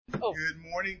Good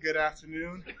morning, good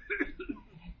afternoon.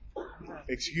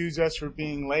 Excuse us for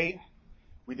being late.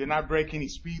 We did not break any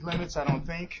speed limits, I don't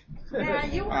think. Yeah,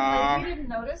 you were late. We didn't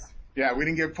notice. Yeah, we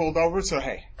didn't get pulled over, so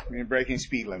hey, we didn't break any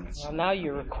speed limits. Well, now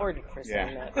you're recorded for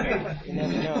saying that. You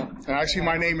never know. And actually,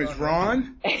 my name is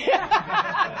Ron.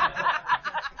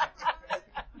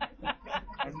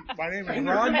 My name is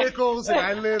Ron Nichols, and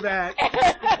I live at...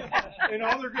 And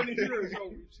all they're going to hear is, oh,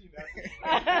 we've seen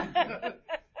that.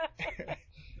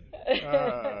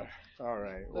 All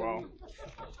right. Well,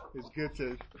 it's good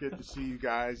to see you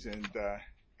guys, and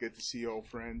good to see old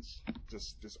friends.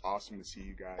 Just awesome to see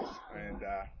you guys and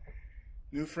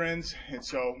new friends. And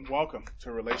so, welcome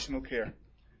to Relational Care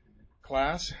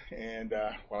class. And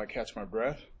while I catch my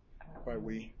breath, give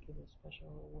a special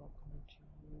welcome to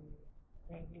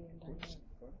Randy and Diana.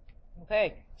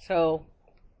 Okay, so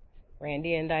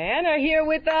Randy and Diana are here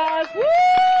with us. Woo!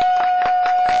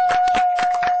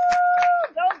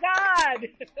 Go God!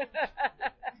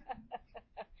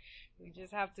 We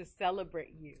just have to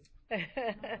celebrate you.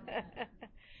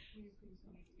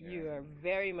 You are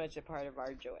very much a part of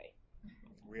our joy.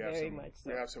 We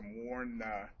have some worn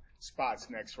spots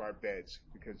next to our beds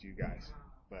because of you guys,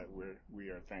 but we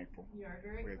are thankful.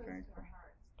 We're thankful.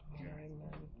 Yeah.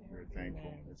 We're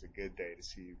thankful. Amen. It's a good day to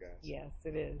see you guys. Yes,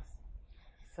 it is.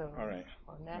 So, all right.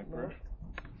 On that note.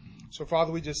 So,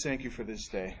 Father, we just thank you for this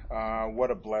day.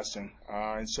 What a blessing.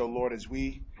 And so, Lord, as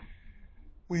we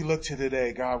look to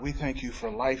today, God, we thank you for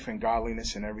life and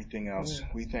godliness and everything else.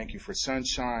 Mm-hmm. We thank you for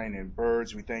sunshine and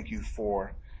birds. We thank you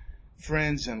for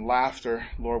friends and laughter.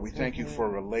 Lord, we thank you for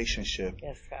relationship.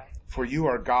 Yes, God. For you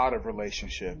are God of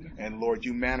relationship. And, Lord,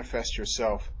 you manifest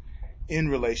yourself in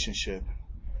relationship.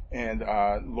 And,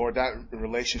 Lord, that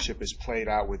relationship is played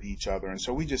out with each other. And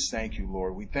so we just thank you,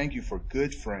 Lord. We thank you for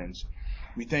good friends.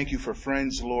 We thank you for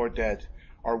friends, Lord, that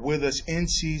are with us in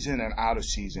season and out of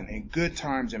season, in good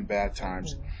times and bad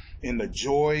times, in the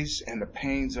joys and the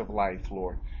pains of life,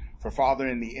 Lord. For, Father,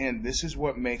 in the end, this is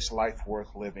what makes life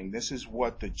worth living. This is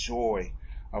what the joy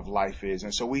of life is.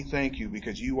 And so we thank you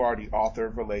because you are the author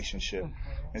of relationship.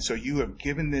 And so you have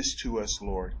given this to us,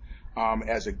 Lord,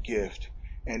 as a gift.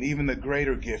 And even the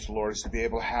greater gift, Lord, is to be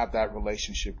able to have that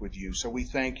relationship with you. So we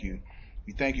thank you.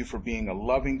 We thank you for being a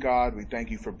loving God. We thank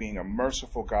you for being a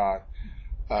merciful God,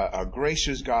 a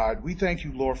gracious God. We thank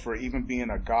you, Lord, for even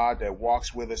being a God that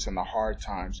walks with us in the hard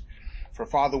times. For,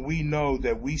 Father, we know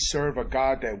that we serve a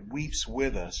God that weeps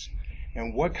with us.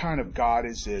 And what kind of God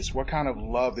is this? What kind of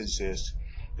love is this?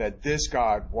 That this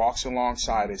God walks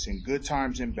alongside us in good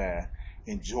times and bad,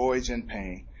 in joys and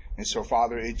pain. And so,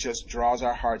 Father, it just draws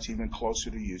our hearts even closer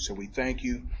to you. So we thank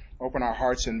you. Open our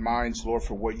hearts and minds, Lord,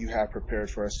 for what you have prepared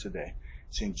for us today.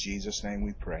 It's in Jesus' name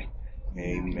we pray.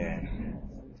 Amen.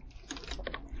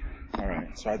 All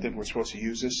right. So I think we're supposed to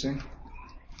use this thing.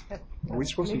 Are we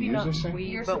supposed to use this thing?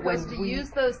 You're supposed to use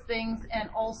those things, and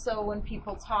also when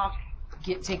people talk,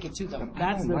 take it to them.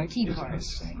 That's the key part.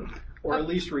 Or at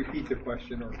least repeat the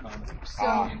question or comment.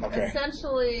 So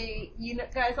essentially, you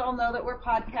guys all know that we're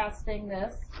podcasting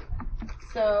this.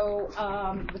 So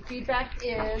the feedback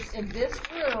is in this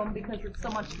room, because it's so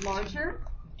much larger,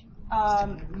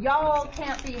 y'all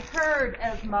can't be heard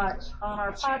as much on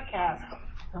our podcast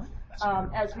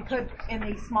as we could in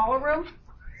the smaller room.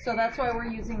 So that's why we're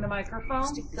using the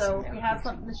microphone. So if you have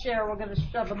something to share, we're going to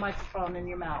shove a microphone in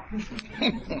your mouth.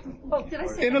 Oh, did I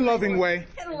say in a loving way.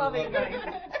 In a loving way.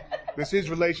 This is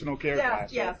relational care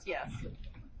class. Yes.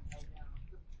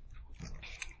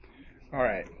 All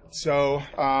right. So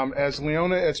as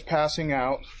Leona is passing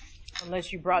out,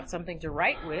 unless you brought something to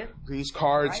write with, these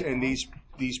cards and these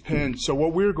pens. So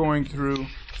what we're going through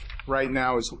right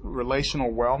now is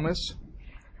relational wellness,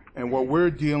 and what we're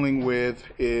dealing with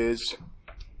is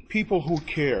people who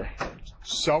care,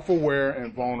 self-aware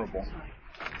and vulnerable.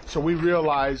 So we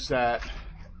realize that,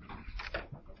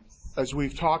 as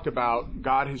we've talked about,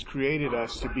 God has created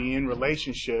us to be in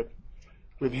relationship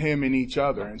with Him and each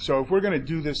other. And so if we're going to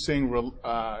do this thing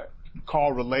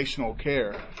called relational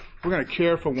care, we're going to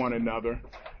care for one another.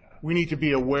 We need to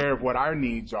be aware of what our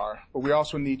needs are, but we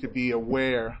also need to be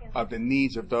aware of the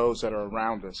needs of those that are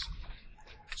around us.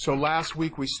 So last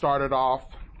week we started off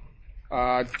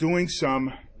doing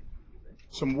some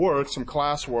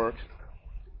class work,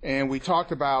 and we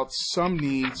talked about some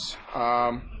needs,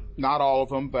 not all of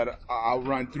them, but I'll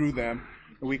run through them.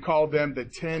 And we called them the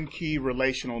 10 key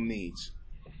relational needs.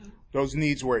 Those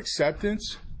needs were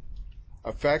acceptance,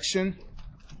 affection,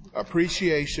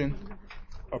 appreciation,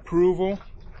 approval,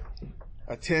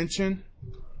 attention,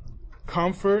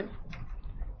 comfort,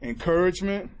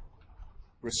 encouragement,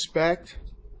 respect,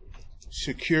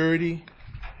 security,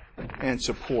 and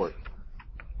support.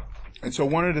 And so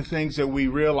one of the things that we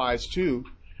realize too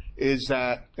is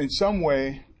that in some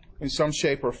way, in some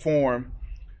shape or form,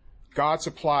 God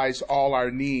supplies all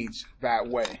our needs that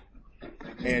way.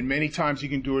 And many times he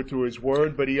can do it through his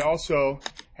word, but he also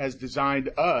has designed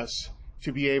us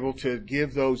to be able to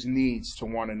give those needs to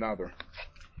one another.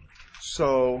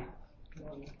 So,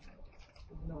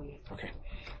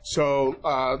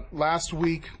 last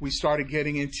week we started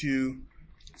getting into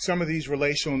some of these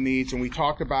relational needs, and we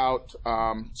talked about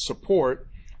support.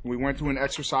 We went through an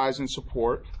exercise in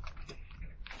support,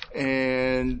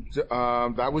 and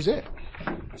that was it.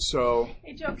 So,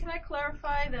 Hey, Joe, can I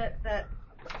clarify that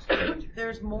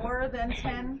there's more than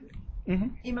 10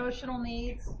 emotional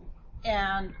needs,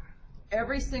 and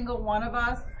every single one of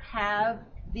us have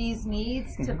these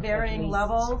needs to varying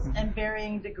levels and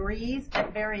varying degrees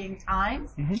at varying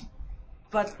times,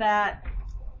 but that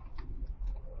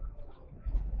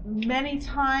many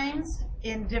times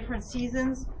in different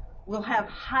seasons we'll have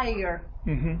higher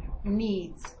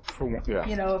needs.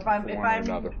 You know, if I'm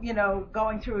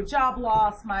going through a job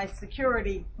loss, my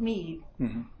security need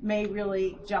may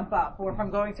really jump up. Or if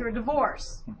I'm going through a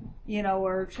divorce,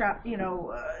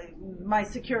 my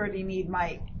security need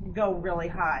might go really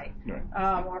high.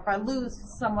 Right. Or if I lose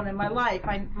someone in my life,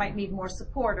 I might need more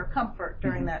support or comfort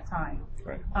during that time.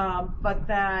 Right. But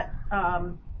that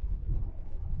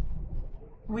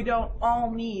we don't all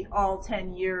need all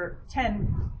 10 needs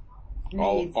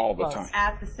all the time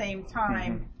at the same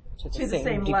time to the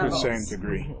same level. To the same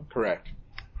degree, correct.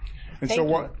 And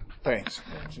thanks.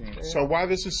 So why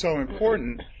this is so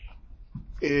important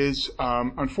is,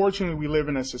 unfortunately, we live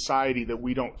in a society that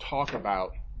we don't talk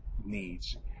about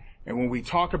needs. And when we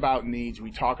talk about needs,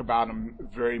 we talk about them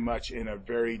very much in a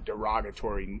very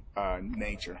derogatory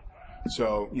nature.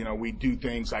 So, we do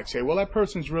things like say, well, that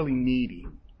person's really needy,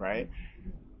 right?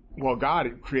 Well,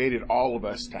 God created all of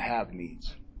us to have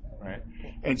needs, right?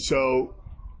 And so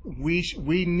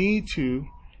we need to,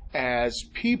 as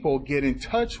people, get in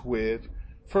touch with,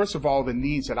 first of all, the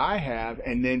needs that I have,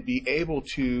 and then be able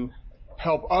to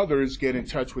help others get in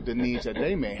touch with the needs that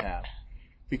they may have.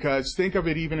 Because think of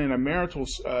it even in a marital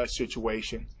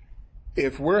situation.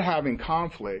 If we're having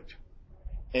conflict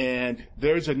and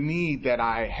there's a need that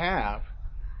I have,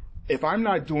 if I'm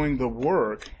not doing the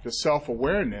work, the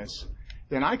self-awareness,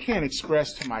 then I can't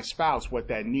express to my spouse what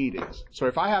that need is. So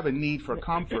if I have a need for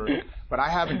comfort, but I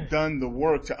haven't done the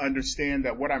work to understand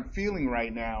that what I'm feeling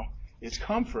right now is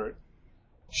comfort,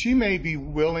 she may be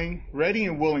ready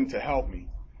and willing to help me.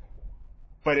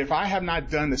 But if I have not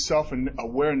done the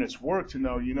self-awareness work to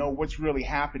know, what's really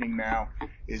happening now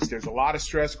is there's a lot of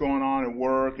stress going on at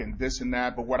work and this and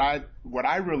that, but what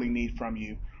I really need from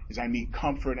you is I need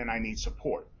comfort and I need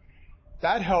support.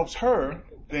 That helps her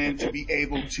then to be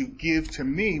able to give to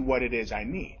me what it is I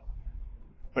need.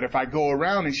 But if I go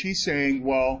around and she's saying,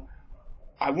 well,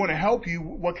 I want to help you,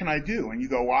 what can I do? And you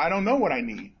go, well, I don't know what I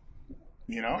need.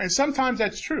 And sometimes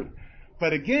that's true.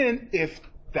 But again, if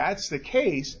that's the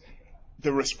case,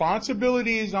 the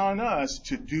responsibility is on us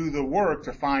to do the work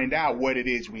to find out what it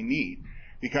is we need.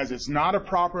 Because it's not a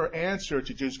proper answer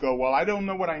to just go, well, I don't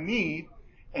know what I need,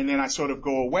 and then I sort of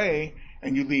go away,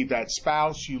 and you leave that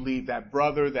spouse, you leave that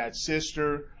brother, that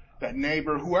sister, that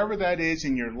neighbor, whoever that is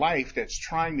in your life that's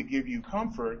trying to give you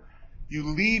comfort, you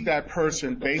leave that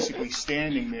person basically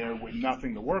standing there with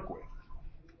nothing to work with.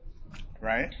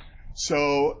 Right?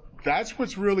 So that's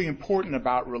what's really important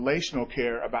about relational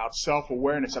care, about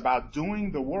self-awareness, about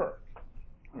doing the work,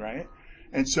 right?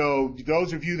 And so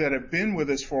those of you that have been with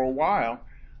us for a while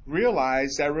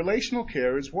realize that relational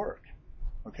care is work,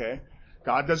 okay?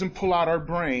 God doesn't pull out our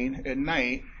brain at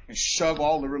night and shove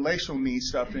all the relational needs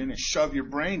stuff in and shove your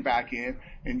brain back in,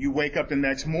 and you wake up the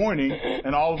next morning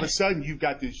and all of a sudden you've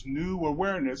got this new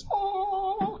awareness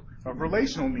of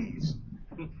relational needs,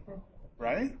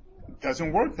 right? It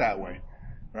doesn't work that way.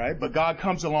 Right? But God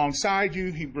comes alongside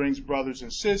you. He brings brothers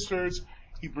and sisters.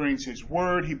 He brings his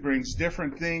word. He brings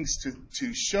different things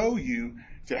to show you,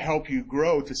 to help you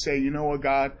grow, to say, you know what,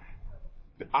 God,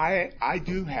 I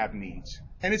do have needs.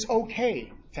 And it's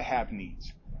okay to have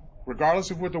needs.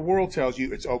 Regardless of what the world tells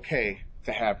you, it's okay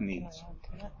to have needs.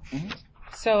 Mm-hmm.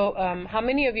 So how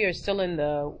many of you are still in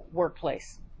the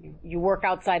workplace? You work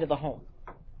outside of the home.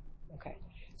 Okay.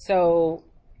 So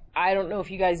I don't know if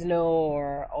you guys know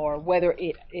or whether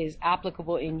it is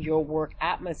applicable in your work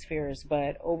atmospheres,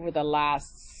 but over the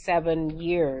last 7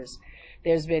 years,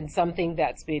 there's been something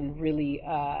that's been really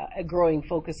a growing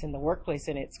focus in the workplace,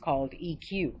 and it's called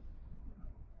EQ.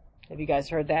 Have you guys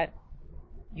heard that?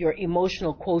 Your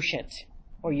emotional quotient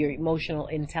or your emotional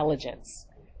intelligence.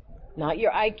 Not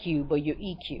your IQ, but your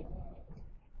EQ.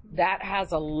 that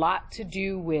has a lot to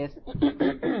do with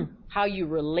how you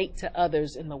relate to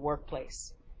others in the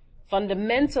workplace.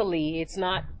 Fundamentally, it's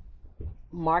not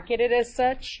marketed as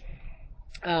such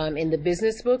in the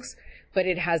business books, but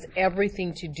it has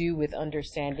everything to do with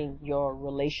understanding your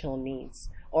relational needs,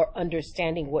 or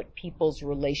understanding what people's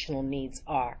relational needs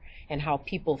are and how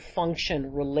people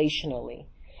function relationally,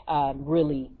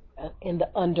 really in the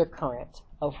undercurrent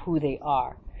of who they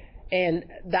are. And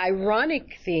the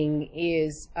ironic thing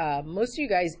is, most of you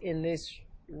guys in this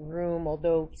room,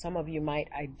 although some of you might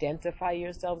identify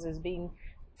yourselves as being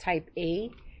type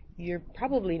A, you're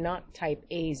probably not type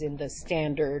A's in the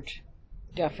standard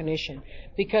definition,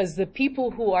 because the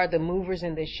people who are the movers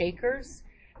and the shakers,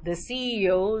 the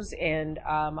CEOs, and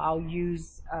I'll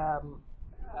use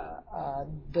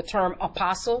the term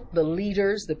apostle, the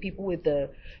leaders, the people with the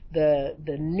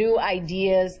new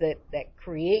ideas that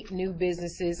create new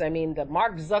businesses. I mean, the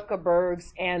Mark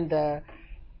Zuckerbergs and the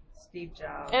Steve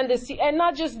Jobs. and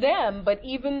not just them, but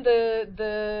even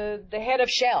the head of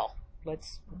Shell.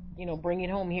 Let's bring it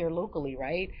home here locally,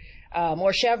 right?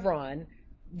 Or Chevron.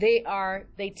 They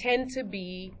tend to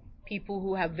be people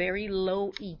who have very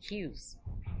low EQs.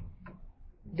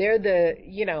 They're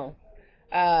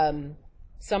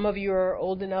some of you are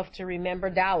old enough to remember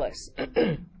Dallas.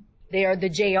 They are the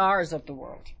JRs of the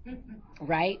world,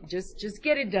 right? Just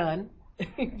get it done.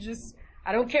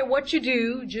 I don't care what you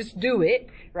do, just do it,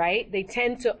 right? They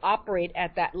tend to operate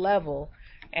at that level,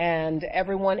 and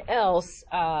everyone else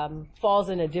falls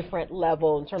in a different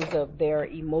level in terms of their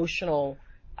emotional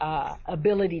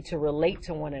ability to relate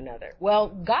to one another. Well,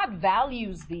 God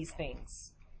values these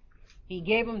things. He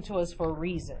gave them to us for a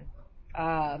reason.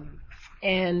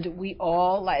 And we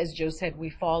all, as Joe said, we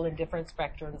fall in different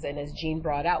spectrums. And as Jean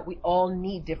brought out, we all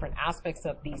need different aspects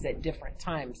of these at different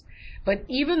times. But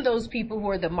even those people who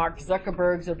are the Mark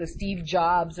Zuckerbergs or the Steve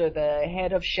Jobs or the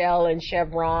head of Shell and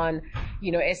Chevron,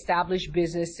 established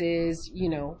businesses,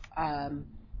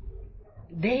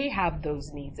 they have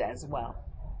those needs as well.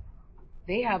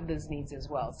 They have those needs as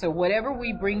well. So whatever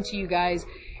we bring to you guys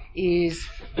is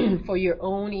for your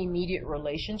own immediate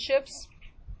relationships,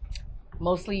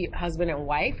 mostly husband and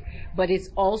wife, but it's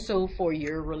also for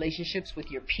your relationships with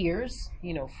your peers,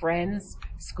 friends,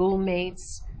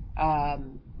 schoolmates,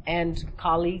 and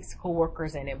colleagues,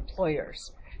 coworkers, and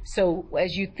employers. So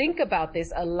as you think about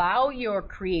this, allow your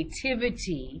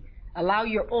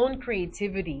own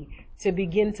creativity to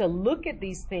begin to look at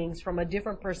these things from a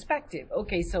different perspective.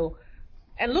 Okay,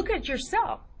 and look at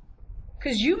yourself,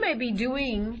 because you may be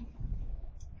doing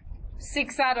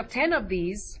 6 out of 10 of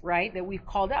these, right, that we've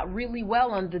called out really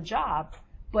well on the job,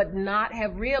 but not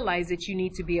have realized that you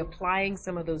need to be applying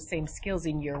some of those same skills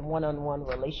in your one-on-one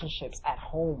relationships at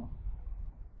home,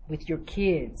 with your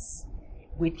kids,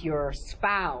 with your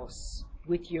spouse,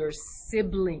 with your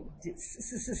siblings.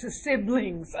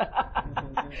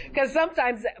 Because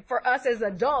sometimes for us as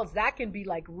adults, that can be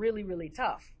like really, really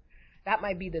tough. That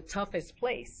might be the toughest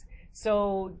place.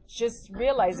 So just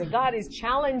realize that God is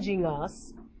challenging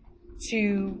us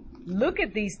to look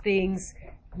at these things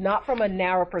not from a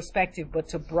narrow perspective, but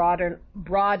to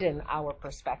broaden our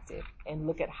perspective and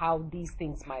look at how these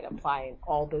things might apply in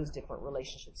all those different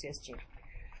relationships. Yes, Jean?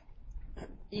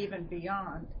 Even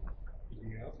beyond.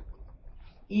 Yep.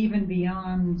 Even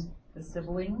beyond the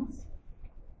siblings,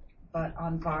 but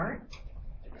on BART.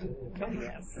 Oh,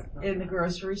 yes. In the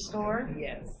grocery store.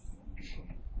 Yes.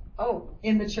 Oh,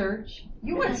 in the church.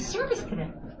 You went to service today.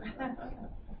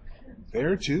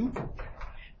 There too.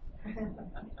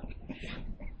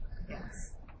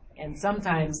 Yes. And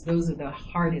sometimes those are the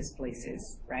hardest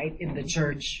places, right? In the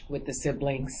church, with the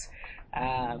siblings,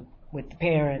 with the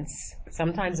parents.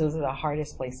 Sometimes those are the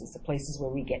hardest places, the places where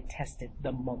we get tested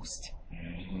the most.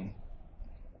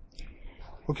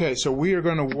 Okay, so we are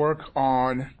going to work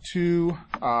on 2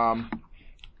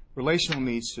 relational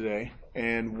needs today,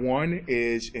 and one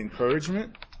is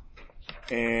encouragement,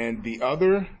 and the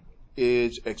other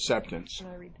is acceptance. Can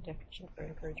I read the definition for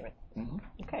encouragement? Mm-hmm.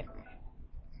 Okay.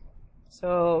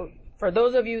 So for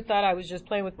those of you who thought I was just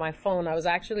playing with my phone, I was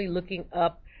actually looking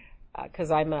up,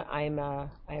 because I'm a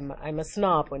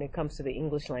snob when it comes to the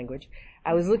English language.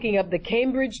 I was looking up the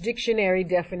Cambridge Dictionary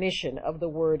definition of the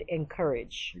word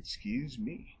encourage. Excuse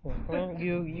me. Mm-hmm.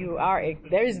 You are,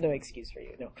 there is no excuse for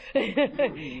you, no.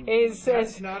 It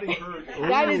says, That's not encouraging.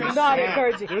 that is not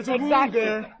encouraging. There's a wound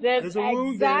there. That's There's a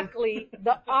wound exactly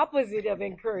the opposite of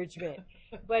encouragement.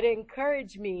 But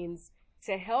encourage means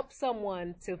to help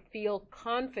someone to feel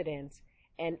confident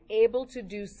and able to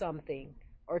do something,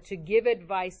 or to give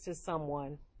advice to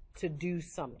someone to do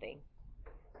something.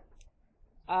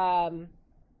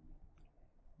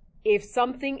 if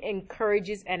something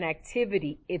encourages an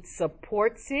activity, it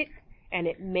supports it and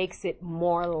it makes it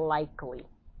more likely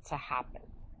to happen,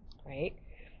 right?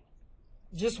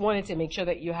 Just wanted to make sure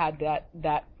that you had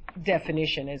that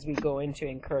definition as we go into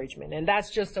encouragement. And that's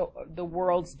just the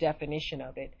world's definition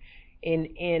of it.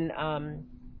 In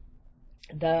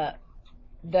the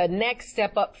next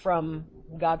step up from,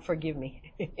 God forgive me,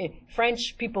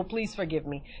 French people, please forgive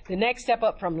me. The next step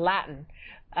up from Latin,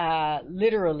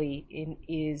 literally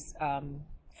is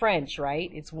French,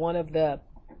 right? It's one of the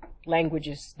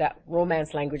languages, that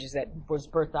Romance languages that was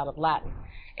birthed out of Latin.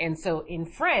 And so in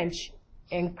French,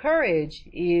 encourage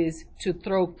is to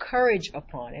throw courage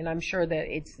upon, and I'm sure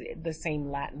that it's the same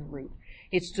Latin root.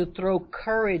 It's to throw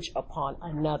courage upon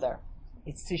another.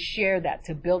 It's to share that,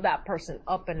 to build that person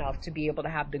up enough to be able to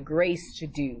have the grace to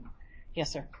do.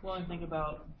 Yes, sir. Well, and think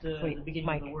about the beginning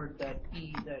Mike. of the word, that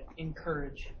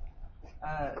encourage.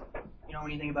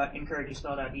 When you think about encourage, you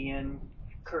spell it out E-N,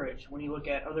 courage. When you look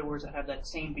at other words that have that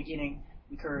same beginning,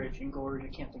 encourage, engorge, I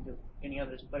can't think of any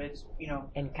others, but it's,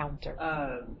 Encounter.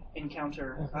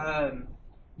 Encounter. Mm-hmm.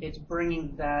 It's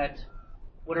bringing that,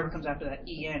 whatever comes after that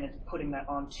E-N, it's putting that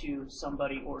onto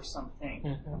somebody or something.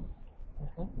 Mm-hmm.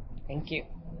 Mm-hmm. Thank you.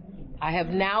 I have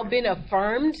now been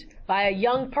affirmed by a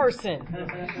young person.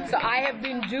 So I have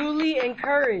been duly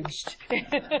encouraged.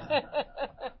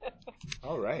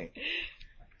 All right.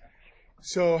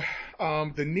 So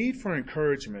the need for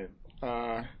encouragement,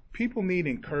 people need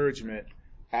encouragement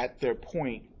at their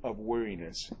point of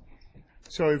weariness.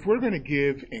 So if we're going to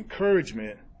give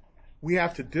encouragement, we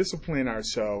have to discipline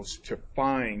ourselves to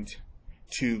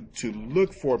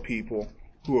look for people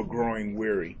who are growing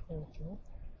weary. Mm-hmm.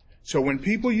 So when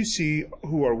people you see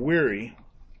who are weary,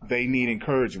 they need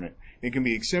encouragement. It can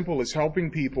be as simple as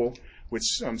helping people with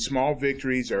some small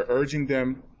victories or urging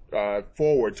them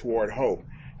forward toward hope.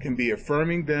 It can be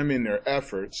affirming them in their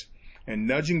efforts and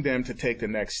nudging them to take the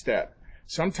next step.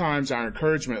 Sometimes our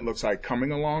encouragement looks like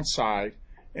coming alongside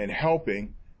and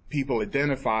helping people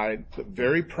identify the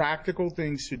very practical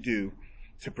things to do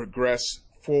to progress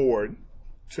forward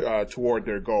toward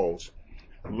their goals.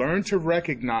 Learn to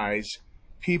recognize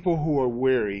people who are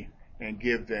weary and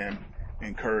give them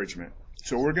encouragement.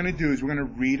 So what we're going to do is we're going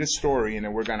to read a story, and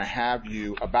then we're going to have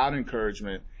you about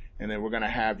encouragement, and then we're going to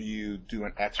have you do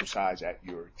an exercise at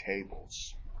your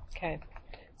tables. Okay.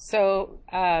 So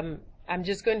I'm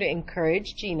just going to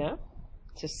encourage Gina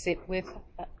to sit with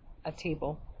a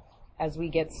table as we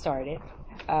get started.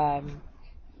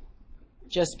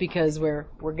 Just because we're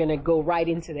going to go right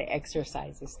into the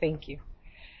exercises. Thank you.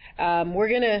 We're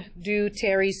going to do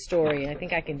Terry's story. I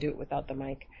think I can do it without the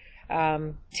mic.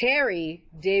 Terry,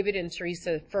 David and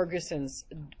Teresa Ferguson's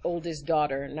oldest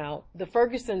daughter. Now, the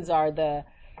Fergusons are the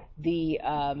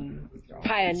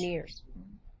pioneers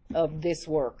of this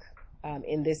work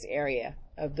in this area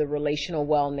of the relational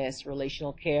wellness,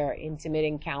 relational care, intimate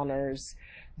encounters,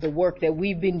 the work that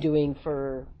we've been doing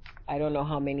for I don't know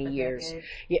how many years.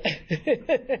 Yeah,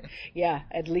 yeah,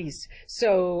 at least.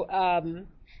 So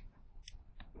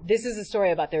this is a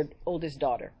story about their oldest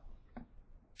daughter.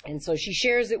 And so she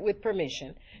shares it with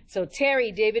permission. So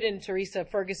Terry, David and Teresa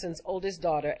Ferguson's oldest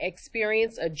daughter,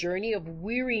 experienced a journey of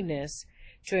weariness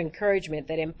to encouragement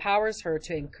that empowers her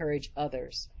to encourage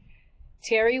others.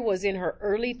 Terry was in her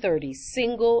early 30s,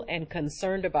 single and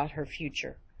concerned about her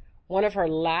future. One of her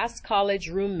last college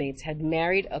roommates had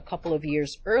married a couple of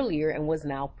years earlier and was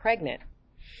now pregnant.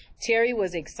 Terry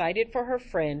was excited for her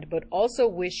friend, but also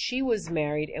wished she was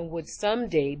married and would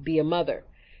someday be a mother.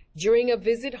 During a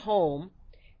visit home,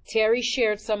 Terry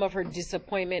shared some of her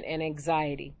disappointment and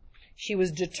anxiety. She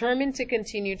was determined to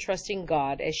continue trusting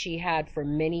God as she had for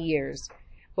many years,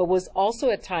 but was also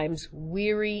at times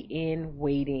weary in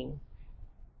waiting.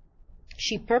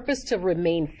 She purposed to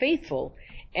remain faithful,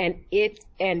 and if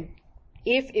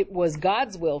it was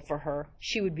God's will for her,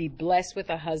 she would be blessed with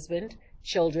a husband,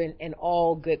 children, and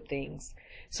all good things.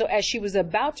 So as she was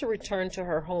about to return to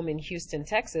her home in Houston,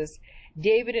 Texas,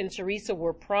 David and Teresa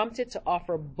were prompted to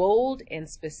offer bold and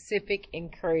specific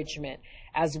encouragement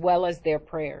as well as their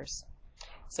prayers.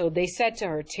 So they said to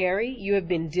her, Terry, you have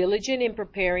been diligent in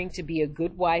preparing to be a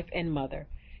good wife and mother.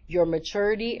 Your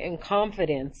maturity and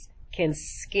confidence can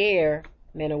scare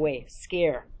men away,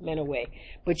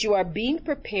 but you are being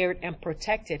prepared and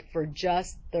protected for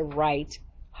just the right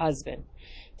husband.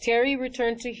 Terry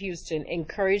returned to Houston,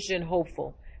 encouraged and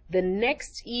hopeful. The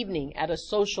next evening at a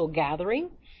social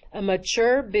gathering, a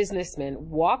mature businessman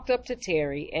walked up to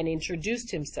Terry and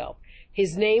introduced himself.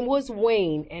 His name was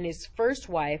Wayne, and his first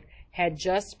wife had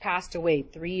just passed away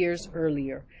 3 years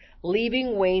earlier,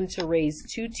 leaving Wayne to raise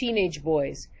 2 teenage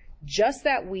boys. Just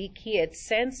that week, he had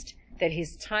sensed that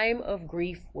his time of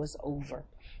grief was over.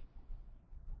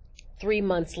 3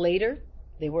 months later,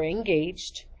 they were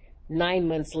engaged. 9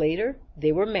 months later,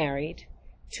 they were married.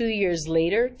 2 years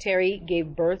later, Terry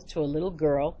gave birth to a little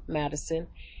girl, Madison,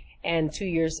 and 2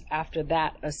 years after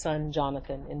that, a son,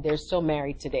 Jonathan. And they're still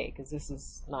married today, because this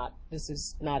is not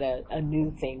a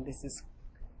new thing. This is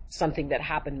something that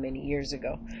happened many years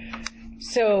ago.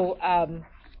 So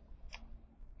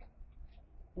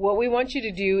what we want you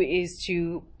to do is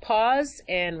to pause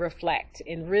and reflect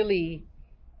and really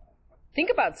think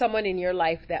about someone in your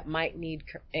life that might need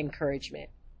encouragement.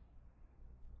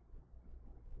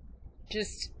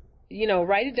 Just,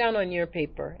 write it down on your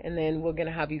paper, and then we're going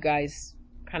to have you guys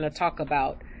kind of talk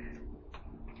about,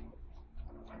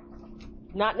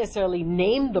 not necessarily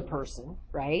name the person,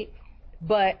 right?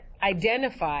 But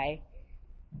identify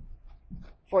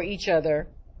for each other,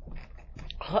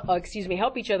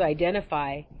 help each other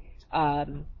identify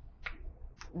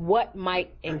what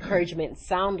might encouragement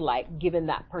sound like given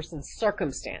that person's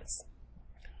circumstance,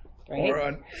 right?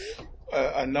 Or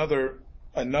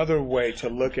another way to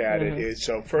look at it is,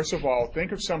 so first of all,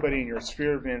 think of somebody in your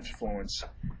sphere of influence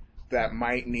that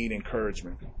might need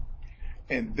encouragement.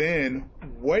 And then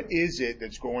what is it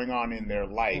that's going on in their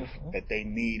life that they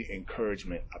need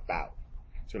encouragement about?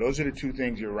 So those are the two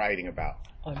things you're writing about.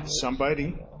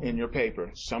 Somebody in your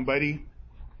paper, somebody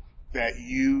that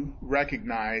you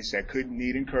recognize that could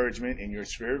need encouragement in your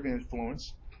sphere of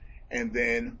influence, and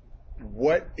then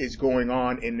what is going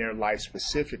on in their life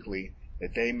specifically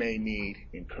that they may need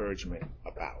encouragement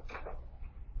about.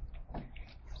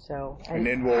 And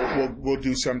then we'll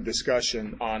do some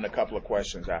discussion on a couple of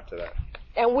questions after that.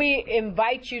 And we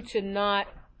invite you to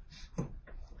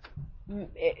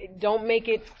don't make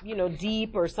it,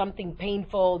 deep or something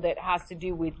painful that has to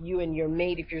do with you and your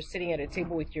mate. If you're sitting at a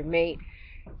table with your mate,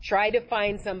 try to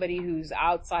find somebody who's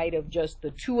outside of just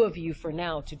the two of you for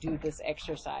now to do this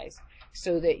exercise,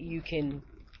 so that you can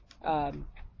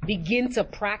begin to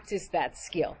practice that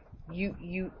skill. You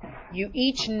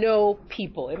each know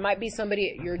people. It might be somebody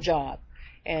at your job,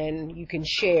 and you can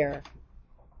share,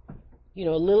 a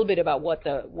little bit about what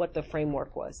the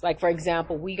framework was. Like, for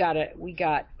example, we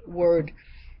got word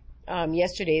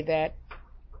yesterday that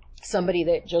somebody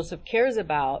that Joseph cares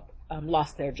about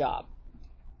lost their job,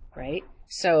 right?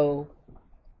 So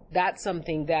that's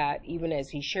something that, even as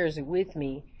he shares it with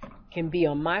me, can be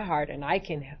on my heart, and I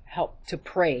can help to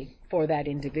pray for that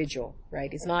individual,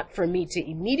 right? It's not for me to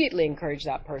immediately encourage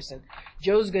that person.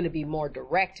 Joe's going to be more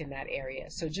direct in that area.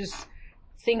 So just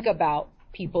think about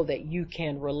people that you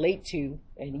can relate to,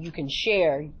 and you can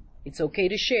share. It's okay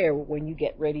to share when you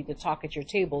get ready to talk at your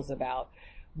tables about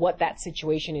what that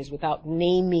situation is without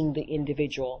naming the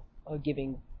individual or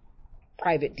giving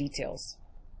private details.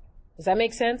 Does that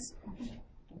make sense?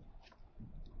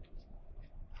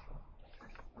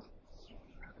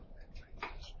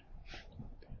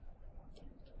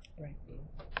 Right.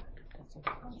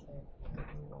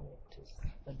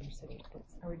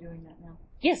 Are we doing that now?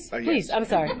 Yes, please. Yes. I'm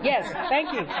sorry. Yes,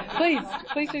 thank you.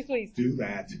 Please. Do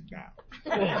that now.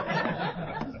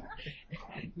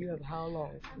 You have how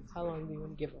long? How long do you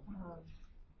want to give them?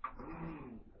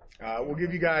 We'll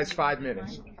give you guys 5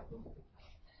 minutes.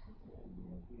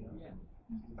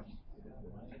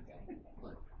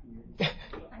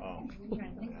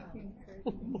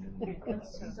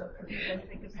 So, do you guys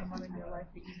think of someone in your life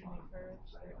that you can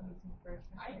encourage or needs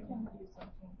encouragement? I can do some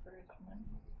encouragement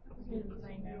because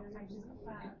I know I just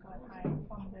got hired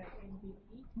from the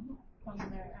NBP, from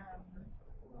the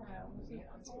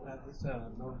It's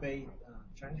a no-pay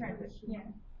transfer. Yeah.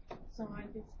 So I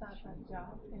just start that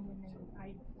job, and then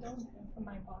I told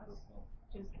my boss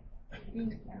just think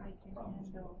that I can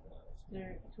handle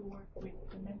to work with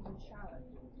the mental challenge.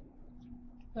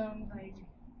 So I'm like.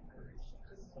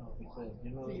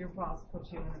 So your boss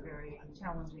put you in a very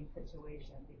challenging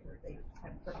situation because they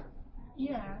had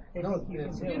Yeah. they No, think you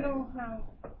can do You it. know how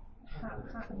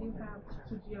you have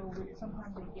to deal with,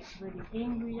 sometimes they get really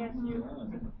angry at you,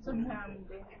 sometimes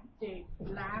they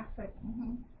laugh at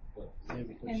you. yeah,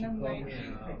 because And she I'm called like, me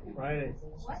Friday,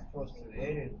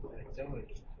 frustrated. I tell her,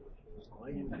 why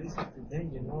you listen to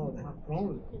them? You know they have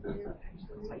problems.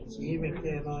 She even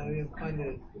even find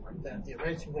that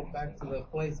direction, go back to the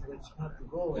place which you have to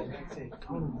go. And I said,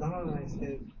 calm down. I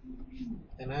said,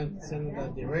 and I send her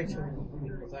that direction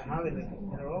because I have it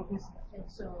in her office.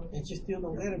 And she still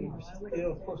don't get it because she's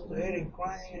still frustrated and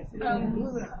crying. I said, don't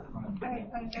do that. I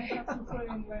have to put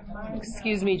in my mind.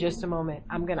 Excuse me just a moment.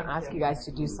 I'm going to ask you guys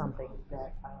to do something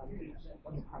that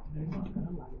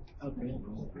Okay.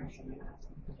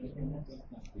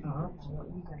 I want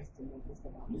you guys to make this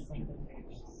about somebody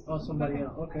else. Oh, somebody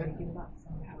else. Okay. Make it about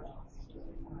somebody else.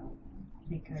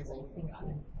 because I think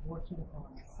I'm working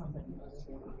on somebody other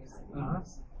than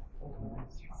myself over the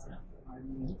next I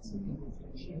need some things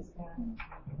that she's got.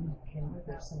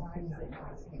 There's some things that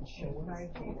I can show us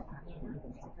that will actually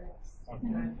even help us.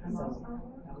 And so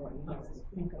I want you guys to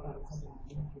think about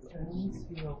something in these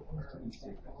field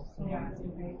that also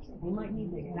we might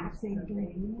need the exact same thing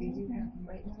that you do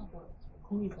right now, but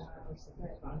who is that person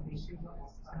that maybe shift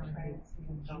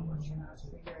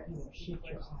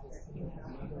your eyes to the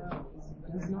other.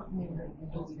 It does not mean that you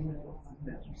don't do it.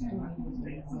 You still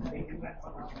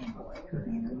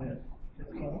need to do it.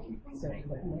 Okay, so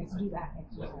let's do that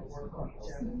exercise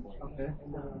first. Okay.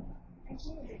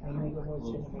 And maybe we're going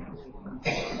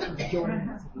to join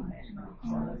us.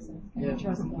 Yeah.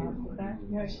 Trust God with that?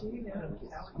 No, she does.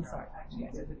 I'm sorry.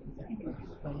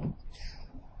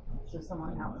 So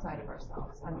someone outside of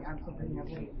ourselves. I mean, I'm thinking of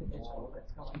an individual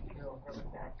that's going through a really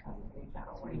bad custody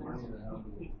battle right now.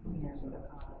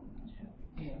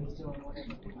 And he's doing whatever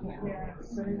he can.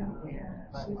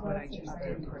 But I just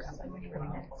other person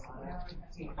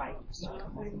to fight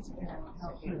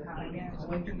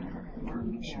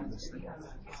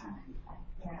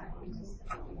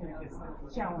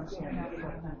challenge him with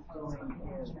what he's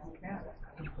doing is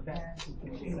the best he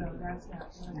can do. So that's not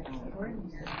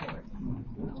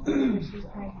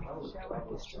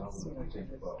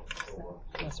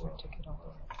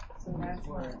so that's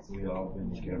what we all been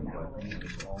together.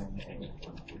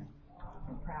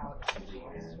 I'm proud of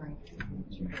your strength.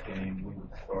 You came, we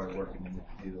started working in the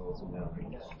fields and now.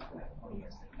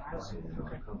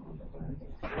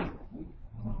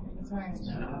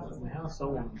 The house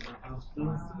someone in my house too.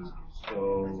 So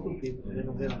people they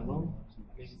don't get along.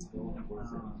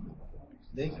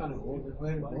 They kind of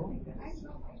overplay the ball. They pass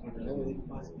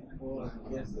the ball.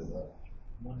 Yes.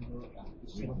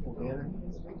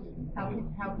 How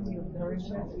can you encourage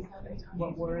them?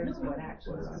 What words, what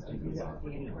actions to do that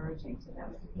would be encouraging to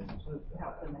them to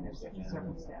help them in their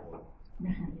circumstance?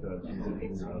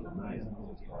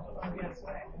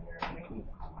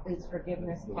 Is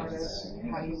forgiveness part of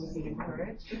how you would be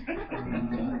encouraged?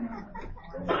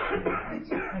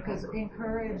 Because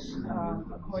encourage,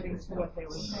 according to what they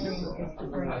were saying, is to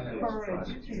bring courage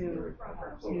to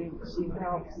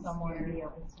help someone be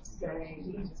able to say,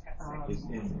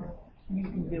 you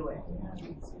can do it.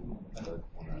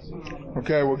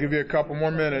 Okay, we'll give you a couple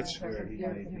more minutes. They're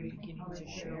beginning to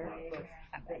share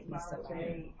that he's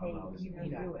hey, you can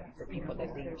do it. For people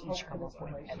that they each come up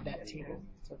with at that table.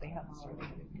 So they haven't started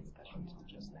discussions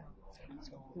just now.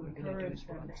 So we're going to do is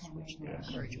we're going to switch the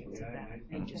encouragement to that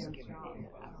and just give it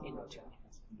in 2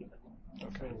 minutes.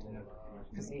 Okay.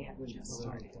 Because they haven't just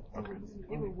started. Okay.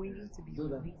 They were waiting to be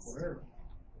released.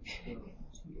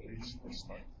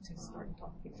 To start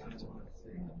talking.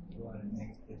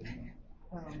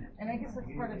 And I guess that's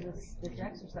part of this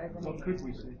exercise. I mean,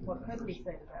 what could we say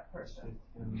to that person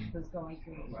who's going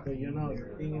through? But you know,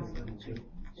 the thing is that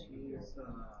she's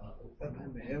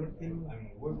everything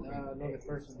another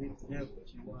person did to her, but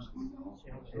she wants. She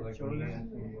has her children.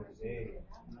 And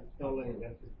I felt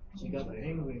like she got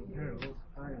angry with her all the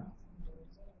time.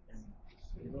 And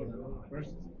you know, the other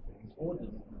person older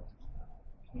than her.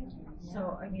 So,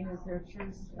 I mean, is there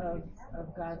truth of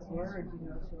God's word, to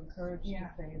encourage to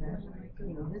say that,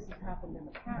 this has happened in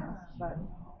the past, but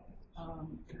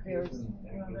there's,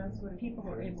 that's what people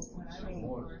are able to change.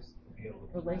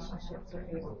 Relationships are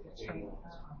able to change.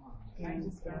 And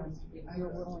if you're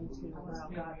willing to allow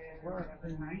God to work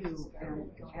in you and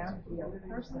the other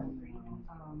person,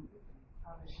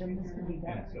 then this could be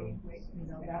better.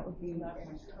 That would be an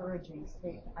encouraging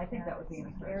statement. I think that would be an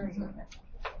encouragement.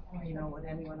 Would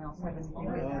anyone else have anything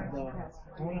like that?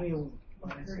 Only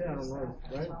when I say I don't know,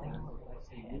 right?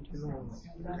 So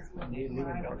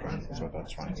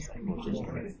that's fine.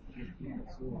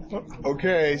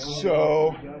 Okay,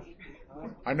 so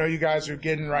I know you guys are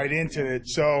getting right into it.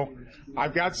 So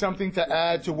I've got something to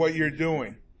add to what you're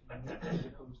doing.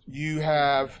 You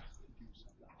have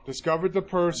discovered the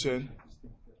person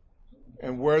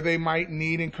and where they might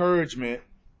need encouragement.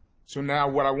 So now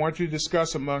what I want you to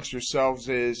discuss amongst yourselves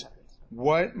is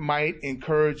what might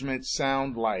encouragement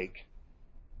sound like,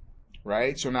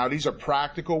 right? So now these are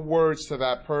practical words to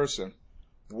that person.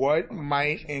 What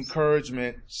might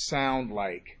encouragement sound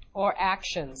like? Or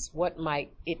actions. What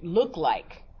might it look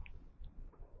like?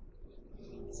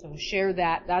 So share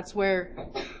that. That's where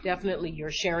definitely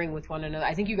you're sharing with one another.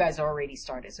 I think you guys already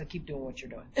started, so keep doing what you're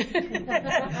doing.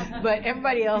 But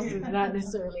everybody else is not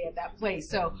necessarily at that place.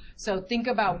 So think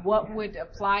about what would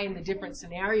apply in the different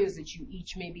scenarios that you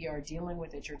each maybe are dealing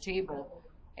with at your table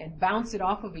and bounce it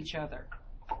off of each other.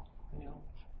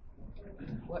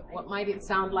 What might it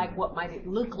sound like? What might it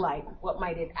look like? What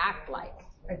might it act like?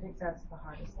 I think that's the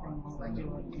hardest thing when we're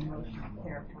doing emotional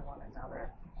care for one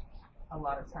another. A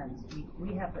lot of times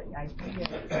we have the idea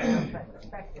and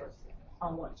perspective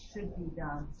on what should be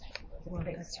done to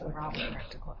fix the problem.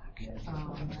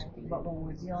 But when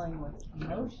we're dealing with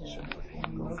emotions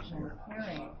and emotional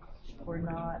caring, we're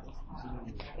not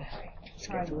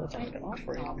trying to fix the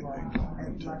problem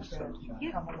as much as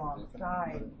come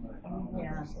alongside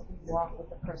and walk with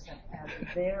the person as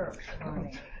they're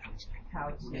learning how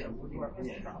to work with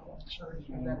the problem.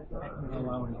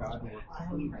 Allowing God to work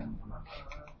through them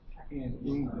and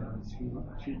in them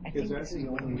because that's the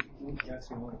only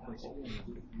place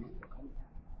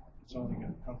it's only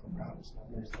going to come from God.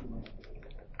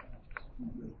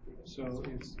 So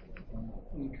it's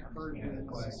encouragement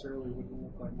necessarily wouldn't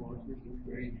look like, well, here's what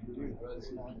you need to do.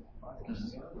 It's not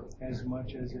as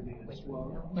much as it is,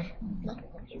 well,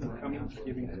 coming,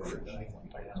 giving courage.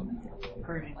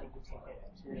 Encouraging, like you take it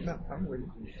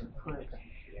to put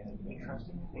trust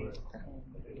in faith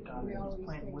and God's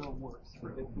plan will work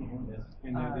through.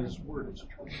 And that His word is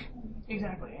true.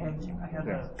 Exactly. And I have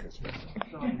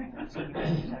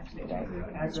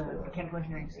as a mechanical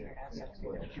engineering student, as a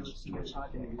do a senior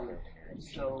project.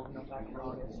 So, back in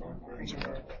August, I created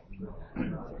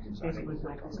basically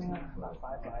built this team about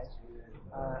 5 guys.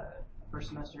 First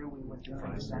semester, we went through the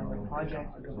design of the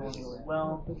project, it was going really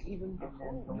well, and then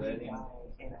the lead guy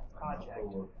in a project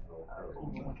over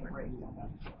winter break.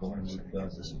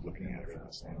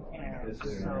 And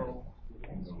so,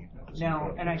 now,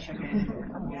 and I check in a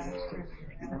couple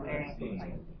days,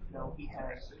 he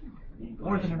has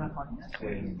more than enough on his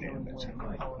plate dealing with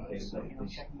all of this. So,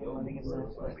 checking in, letting him know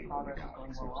that progress is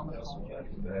going well on the project.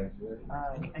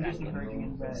 And just encouraging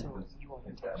him that,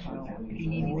 if you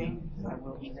need anything, I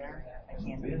will be there. I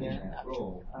can be there.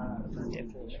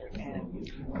 And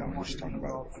I want you to be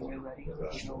involved when you're ready.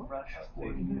 There's no rush for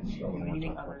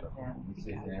anything other than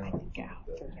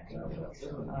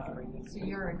So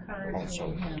you're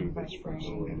encouraging him by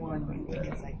saying, one,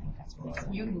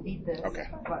 you can beat this,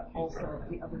 but also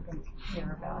the other things you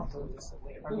care about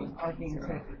are being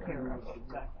taken care of.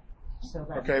 So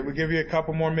that Okay, we'll give you a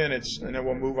couple more minutes and then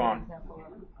we'll move on.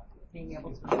 Being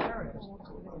able to encourage.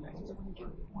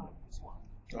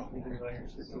 Thinking about your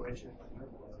situation,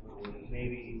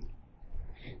 maybe,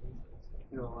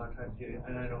 a lot of times,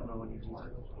 and I don't know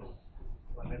anymore,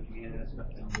 but maybe it has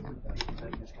nothing to do with that. I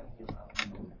just kind of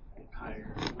get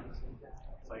tired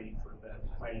fighting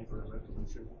for a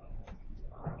resolution.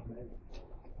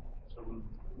 So,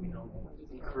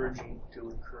 encouraging to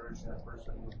encourage that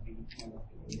person would be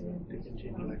to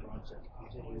continue, like Ron said,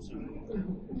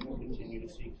 continue to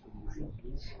seek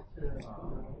solutions.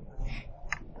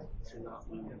 To not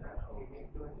leave that hope.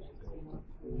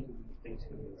 Things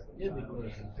can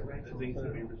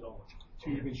be resolved. To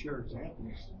even share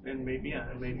examples. And maybe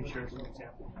share some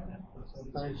examples.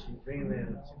 Sometimes she bring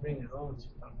it on to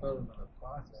the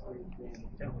process.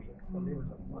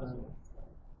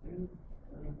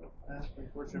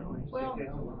 Unfortunately, Well,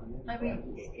 I mean,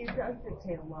 it does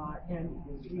dictate a lot, and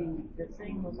the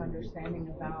thing with understanding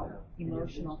about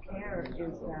emotional care is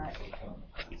that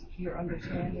you're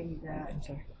understanding that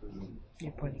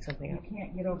You're pointing something you out.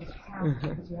 can't get over the past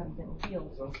because you haven't been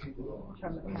healed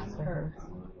from the past hurt.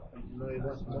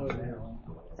 That's more than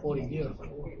 40 years.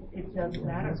 It doesn't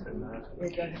matter.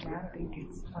 It doesn't matter.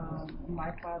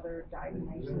 My father died in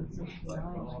 1969. My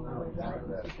mother died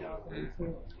in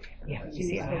 2002. Yeah, you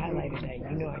see, I highlighted that.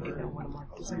 You know I did not want to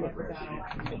mark this up.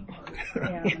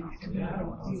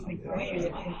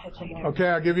 Okay,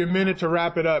 I'll give you a minute to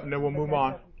wrap it up and then we'll move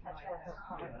on.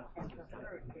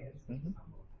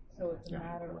 So it's a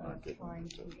matter of trying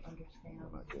to understand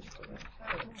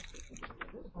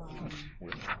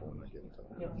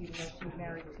even though she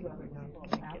married 2 other people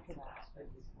after that, I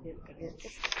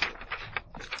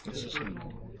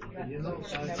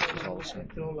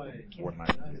feel like I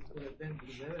put them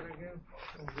together again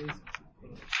for this.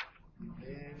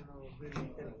 They really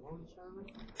get along each other.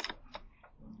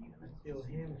 I feel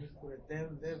him, he put them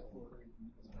there for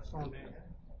something.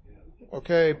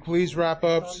 Okay, please wrap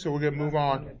up so we can move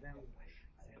on.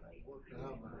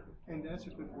 And that's a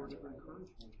good word of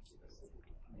encouragement.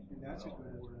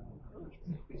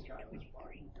 Because God is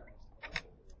watching guys.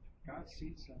 God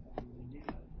sees something in you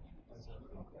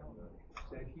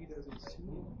that He doesn't see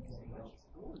in.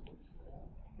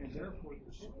 And therefore,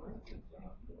 the strength of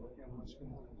God, and what's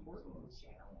going to be important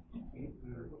is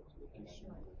we're looking for the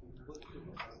strength. We look for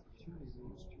the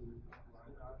opportunities to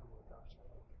allow God to work out.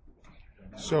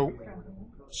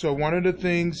 So one of the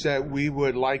things that we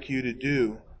would like you to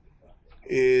do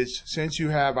is, since you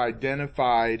have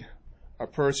identified a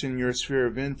person in your sphere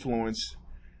of influence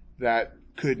that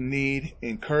could need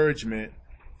encouragement,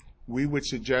 we would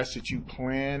suggest that you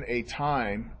plan a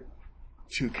time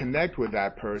to connect with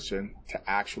that person to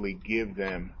actually give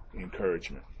them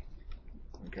encouragement.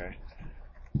 Okay?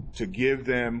 To give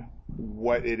them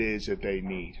what it is that they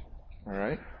need. All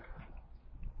right?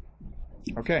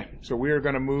 Okay, so we are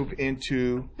going to move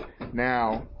into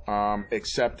now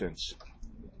acceptance.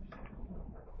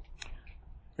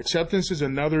 Acceptance is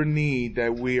another need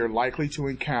that we are likely to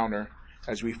encounter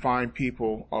as we find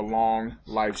people along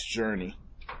life's journey.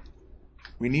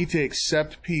 We need to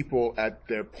accept people at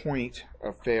their point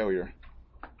of failure.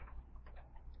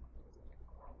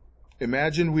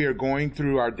 Imagine we are going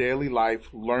through our daily life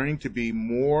learning to be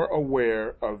more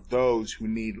aware of those who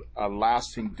need a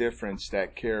lasting difference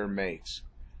that care makes.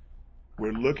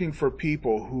 We're looking for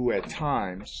people who at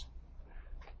times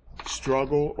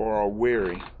struggle or are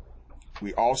weary.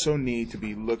 We also need to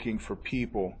be looking for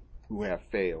people who have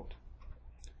failed.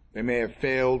 They may have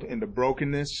failed in the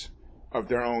brokenness of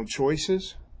their own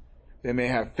choices. They may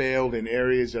have failed in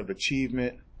areas of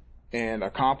achievement and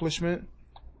accomplishment.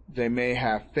 They may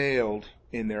have failed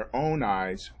in their own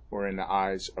eyes or in the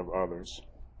eyes of others.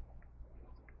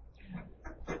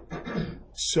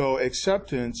 So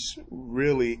acceptance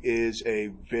really is a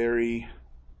very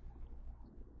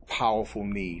powerful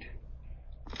need.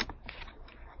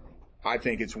 I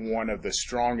think it's one of the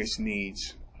strongest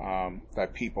needs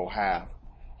that people have.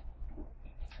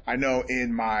 I know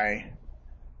in my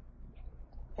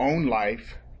own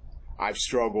life, I've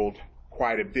struggled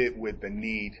quite a bit with the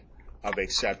need of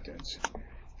acceptance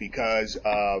because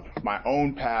of my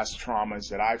own past traumas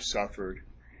that I've suffered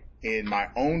in my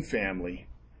own family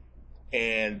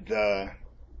and the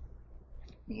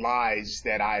lies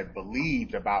that I've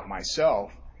believed about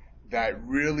myself that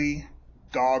really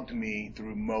dogged me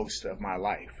through most of my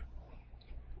life.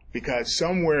 Because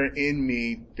somewhere in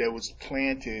me there was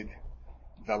planted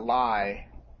the lie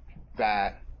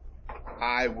that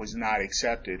I was not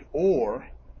accepted, or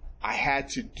I had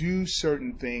to do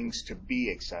certain things to be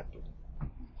accepted.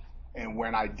 And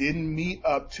when I didn't meet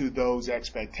up to those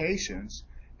expectations,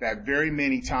 that very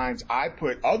many times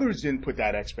others didn't put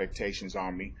that expectations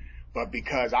on me, but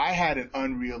because I had an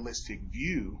unrealistic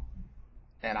view,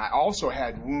 and I also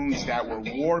had wounds that were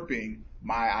warping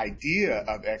my idea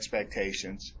of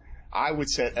expectations, I would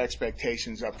set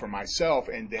expectations up for myself,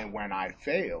 and then when I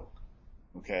failed,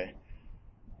 okay,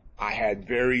 I had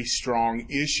very strong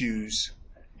issues,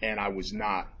 and I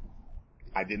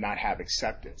did not have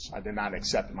acceptance. I did not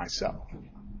accept myself.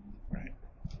 Right.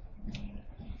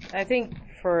 I think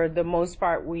for the most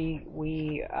part,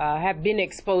 we have been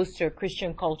exposed to a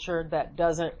Christian culture that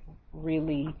doesn't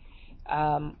really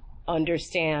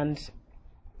understand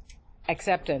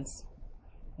acceptance.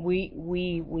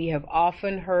 We have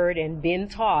often heard and been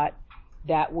taught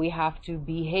that we have to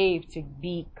behave to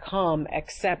become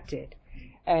accepted.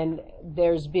 And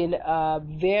there's been a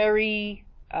very,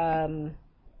 may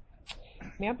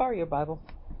I borrow your Bible?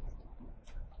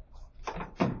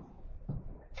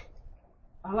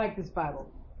 I like this Bible.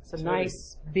 It's a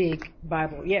nice, big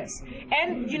Bible. Yes.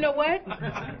 And you know what?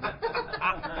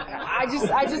 I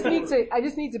just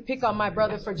need to pick on my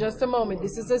brother for just a moment.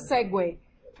 This is a segue.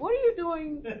 What are you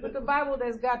doing with the Bible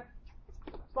that's got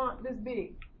font this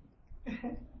big?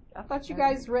 I thought you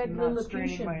guys read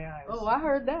Lilliputian. Oh, I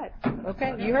heard that.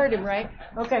 Okay, you heard him, right?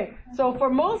 Okay, so for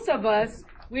most of us,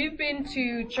 we've been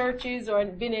to churches or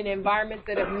been in environments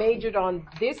that have majored on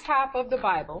this half of the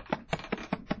Bible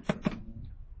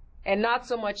and not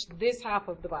so much this half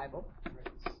of the Bible.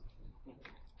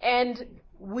 And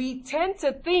we tend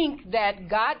to think that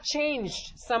God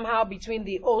changed somehow between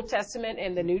the Old Testament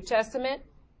and the New Testament.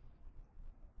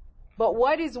 But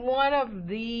what is one of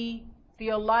the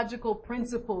theological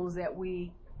principles that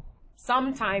we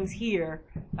sometimes hear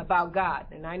about God?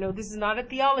 And I know this is not a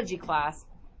theology class,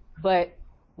 but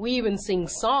we even sing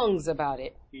songs about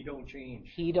it. He don't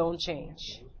change. He don't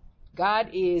change. God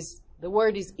is, the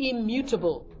word is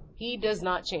immutable. He does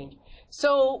not change.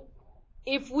 So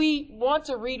if we want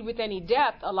to read with any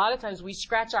depth, a lot of times we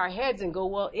scratch our heads and go,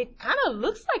 well, it kind of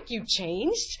looks like you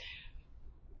changed.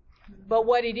 But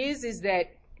what it is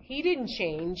that he didn't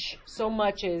change so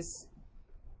much as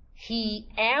he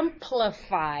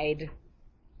amplified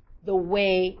the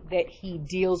way that he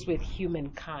deals with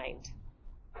humankind.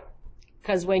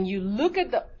 Because when you look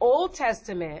at the Old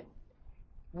Testament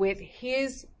with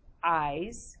his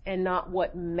eyes and not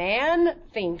what man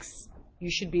thinks you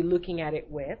should be looking at it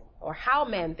with, or how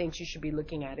man thinks you should be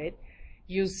looking at it,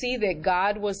 you see that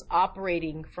God was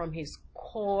operating from his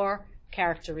core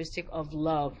characteristic of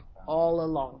love all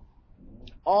along.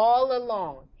 All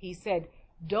along, he said,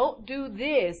 don't do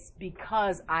this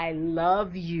because I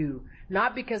love you,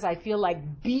 not because I feel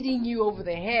like beating you over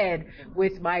the head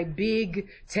with my big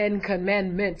 10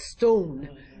 Commandment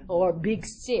stone or big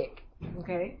stick.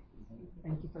 Okay?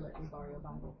 Thank you for letting me borrow your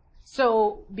Bible.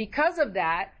 So because of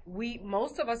that,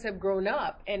 most of us have grown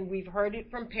up and we've heard it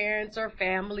from parents or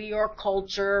family or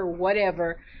culture or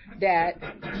whatever that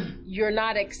you're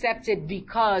not accepted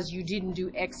because you didn't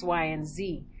do X, Y, and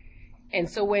Z. And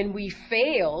so when we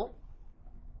fail,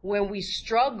 when we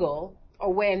struggle,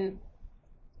 or when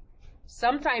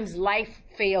sometimes life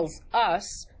fails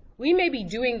us, we may be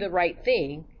doing the right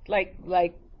thing,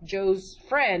 like Joe's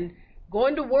friend,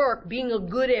 going to work, being a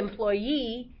good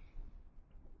employee,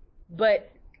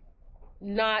 but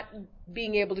not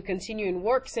being able to continue in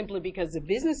work simply because the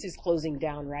business is closing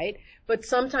down, right? But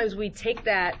sometimes we take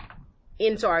that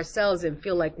into ourselves and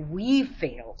feel like we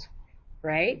failed,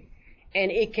 right?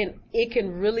 And it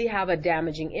can really have a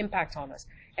damaging impact on us.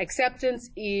 Acceptance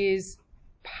is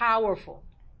powerful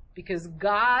because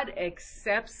God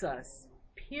accepts us,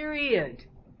 period.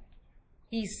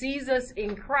 He sees us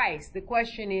in Christ. The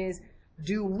question is,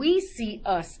 do we see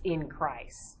us in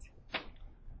Christ?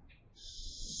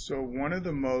 So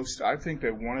I think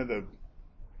that one of the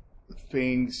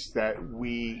things that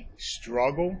we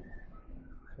struggle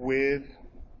with,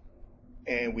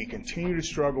 and we continue to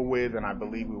struggle with, and I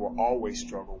believe we will always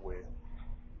struggle with,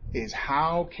 is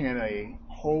how can a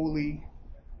holy,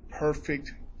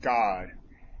 perfect God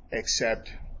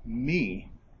accept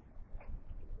me,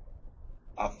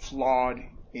 a flawed,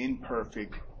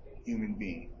 imperfect human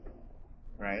being,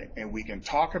 right? And we can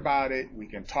talk about it, we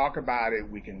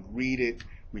can read it,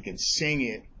 we can sing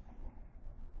it,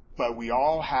 but we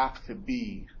all have to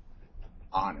be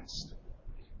honest.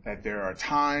 That there are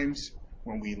times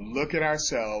when we look at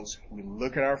ourselves, we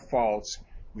look at our faults,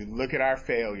 we look at our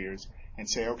failures, and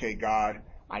say, okay, God,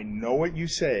 I know what you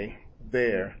say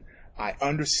there. I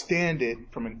understand it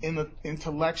from an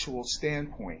intellectual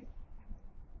standpoint,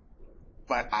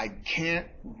 but I can't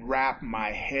wrap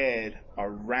my head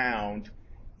around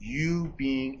you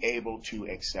being able to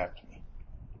accept me,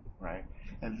 right?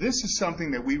 And this is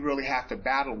something that we really have to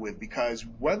battle with, because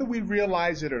whether we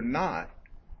realize it or not,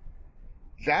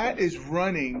 that is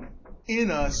running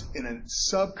in us in a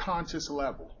subconscious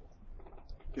level.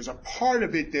 There's a part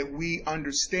of it that we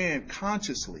understand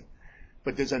consciously,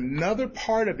 but there's another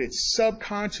part of it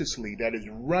subconsciously that is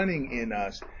running in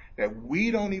us that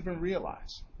we don't even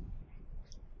realize.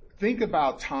 Think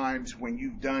about times when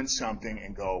you've done something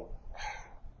and go,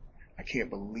 I can't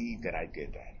believe that I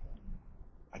did that.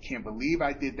 I can't believe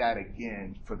I did that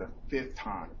again for the 5th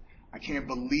time. I can't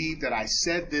believe that I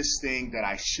said this thing that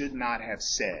I should not have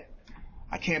said.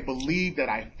 I can't believe that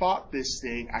I thought this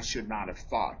thing I should not have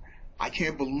thought. I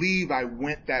can't believe I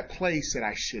went that place that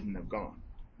I shouldn't have gone,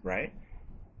 right?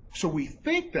 So we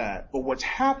think that, but what's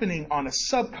happening on a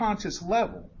subconscious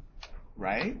level,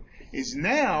 right, is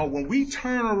now when we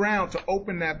turn around to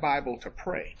open that Bible to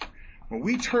pray, when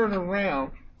we turn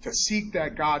around to seek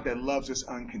that God that loves us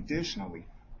unconditionally,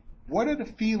 what are the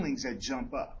feelings that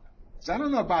jump up? Because I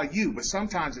don't know about you, but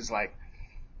sometimes it's like,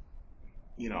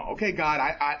 okay, God,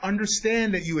 I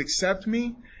understand that you accept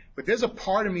me, but there's a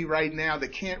part of me right now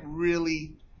that can't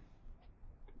really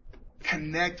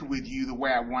connect with you the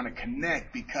way I want to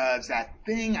connect, because that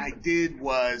thing I did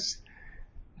was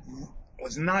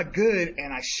not good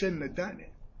and I shouldn't have done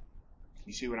it.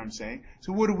 You see what I'm saying?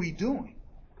 So what are we doing?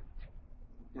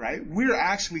 Right? We're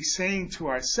actually saying to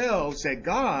ourselves that,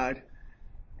 God,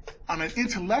 on an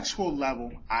intellectual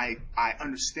level, I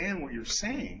understand what you're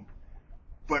saying,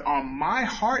 but on my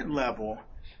heart level,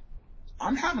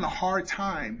 I'm having a hard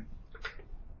time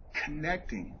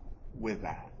connecting with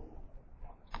that.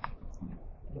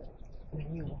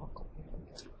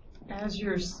 As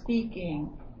you're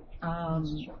speaking,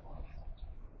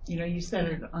 you said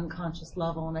at an unconscious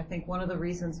level, and I think one of the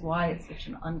reasons why it's such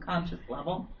an unconscious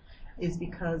level is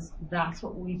because that's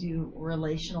what we do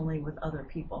relationally with other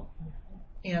people.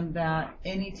 And that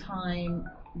anytime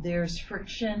there's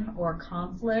friction or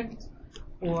conflict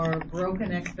or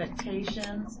broken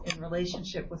expectations in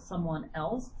relationship with someone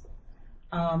else,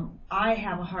 I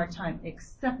have a hard time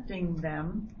accepting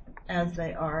them as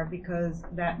they are, because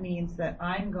that means that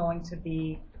I'm going to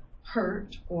be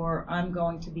hurt, or I'm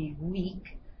going to be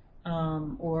weak,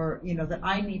 or that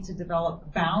I need to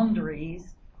develop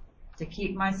boundaries to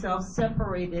keep myself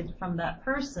separated from that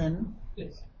person.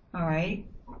 Yes. All right,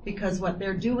 because what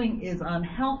they're doing is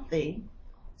unhealthy.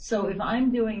 So if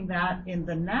I'm doing that in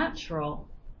the natural,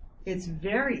 it's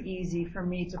very easy for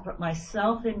me to put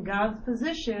myself in God's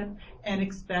position and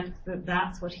expect that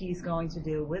that's what he's going to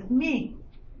do with me.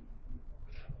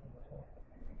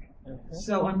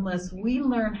 So unless we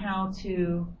learn how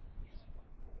to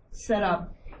set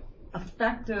up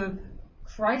effective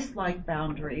Christ-like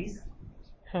boundaries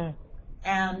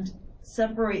and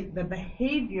separate the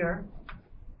behavior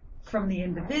from the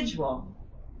individual,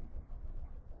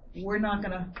 we're not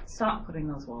going to stop putting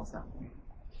those walls up.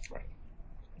 Right.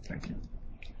 Thank you.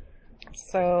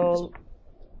 So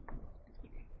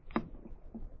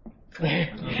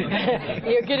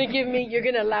you're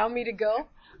gonna allow me to go?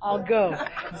 I'll go.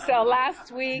 So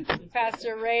last week,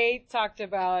 Pastor Ray talked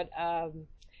about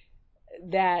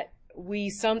that we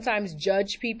sometimes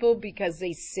judge people because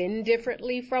they sin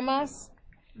differently from us.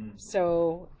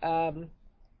 So, and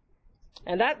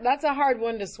that's a hard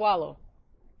one to swallow,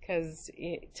 because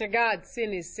to God,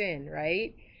 sin is sin,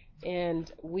 right?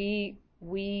 And we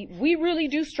really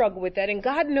do struggle with that, and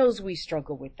God knows we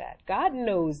struggle with that. God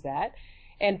knows that.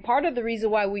 And part of the reason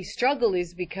why we struggle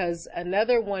is because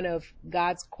another one of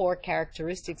God's core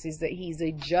characteristics is that He's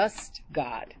a just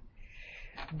God.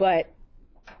 But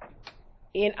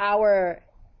in our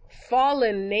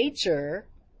fallen nature,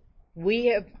 we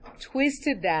have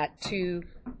twisted that to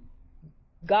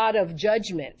God of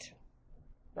judgment,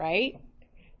 right?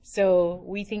 So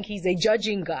we think He's a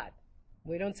judging God.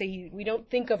 We don't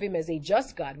think of Him as a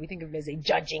just God. We think of Him as a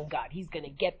judging God. He's going to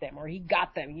get them, or He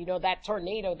got them. You know, that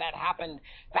tornado that happened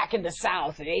back in the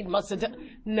South, 8 months ago.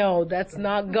 No, that's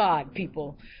not God,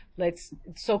 people. That's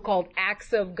so-called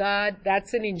acts of God.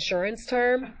 That's an insurance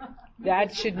term.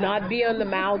 That should not be on the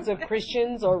mouths of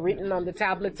Christians or written on the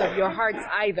tablets of your hearts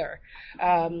either.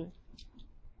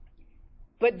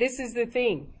 But this is the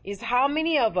thing, is how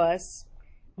many of us,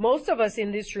 most of us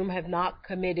in this room have not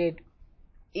committed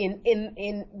in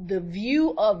the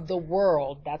view of the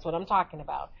world. That's what I'm talking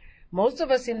about. Most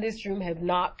of us in this room have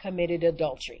not committed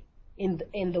adultery in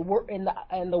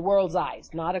the world's eyes,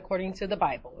 not according to the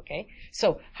Bible. Okay,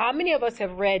 so how many of us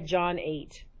have read John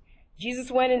 8?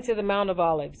 Jesus went into the Mount of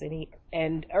Olives,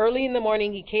 and early in the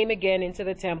morning He came again into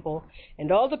the temple,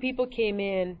 and all the people came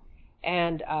in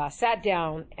and sat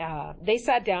down. They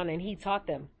sat down, and He taught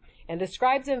them. And the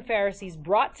scribes and Pharisees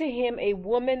brought to Him a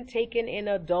woman taken in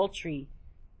adultery,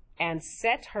 and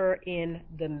set her in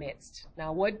the midst.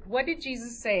 Now, what did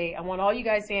Jesus say? I want all you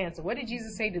guys to answer. What did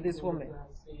Jesus say to this woman?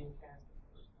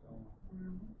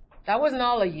 That wasn't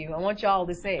all of you. I want y'all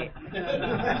to say it.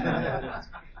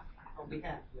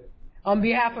 On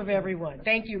behalf of everyone.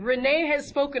 Thank you. Renee has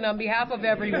spoken on behalf of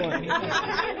everyone.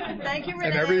 Thank you,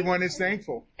 Renee. And everyone is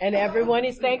thankful. And everyone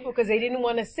is thankful, because they didn't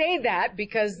want to say that,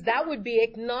 because that would be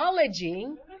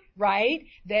acknowledging, right,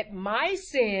 that my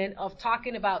sin of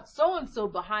talking about so-and-so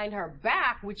behind her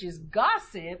back, which is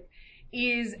gossip,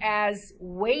 is as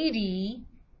weighty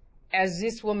as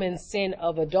this woman's sin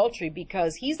of adultery,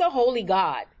 because He's a holy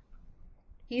God.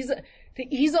 He's a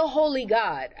holy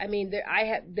God. I mean,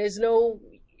 I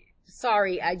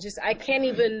can't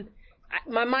even,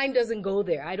 my mind doesn't go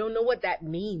there. I don't know what that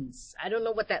means. I don't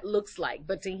know what that looks like.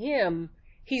 But to Him,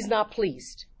 He's not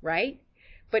pleased, right?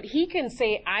 But He can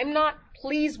say, I'm not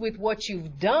pleased with what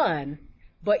you've done,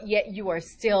 but yet you are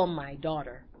still my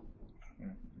daughter.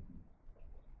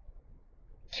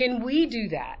 Can we do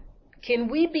that? Can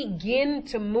we begin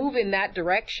to move in that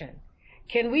direction?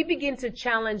 Can we begin to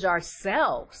challenge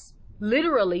ourselves?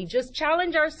 Literally, just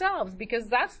challenge ourselves, because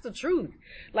that's the truth.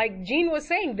 Like Jean was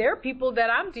saying, there are people that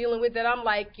I'm dealing with that I'm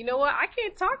like, you know what, I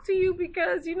can't talk to you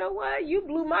because, you know what, you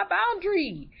blew my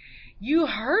boundary. You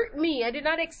hurt me. I did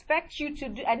not expect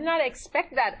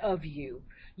that of you.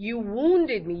 You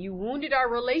wounded me. You wounded our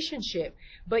relationship.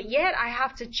 But yet I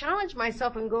have to challenge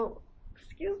myself and go,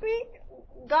 excuse me,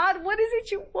 God, what is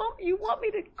it you want? You want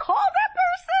me to call that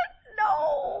person?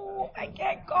 No, I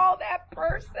can't call that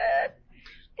person.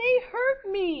 They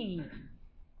hurt me.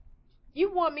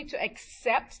 You want me to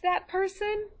accept that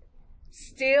person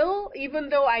still, even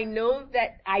though I know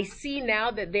that I see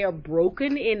now that they are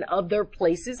broken in other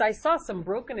places. I saw some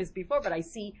brokenness before, but I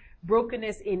see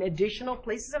brokenness in additional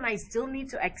places, and I still need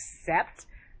to accept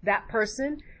that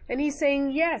person. And He's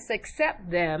saying, yes, accept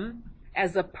them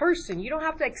as a person. You don't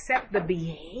have to accept the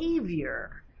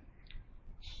behavior.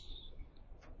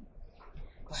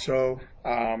 So,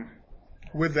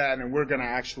 with that, and we're going to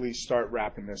actually start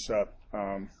wrapping this up.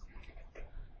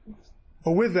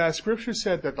 But with that, Scripture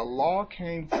said that the law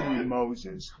came through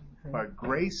Moses, but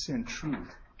grace and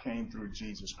truth came through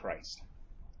Jesus Christ.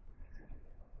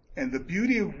 And the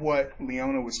beauty of what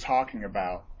Leona was talking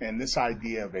about, and this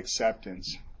idea of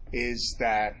acceptance, is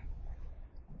that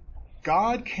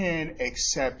God can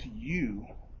accept you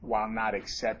while not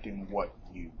accepting what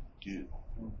you do.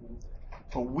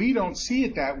 But we don't see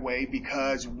it that way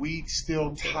because we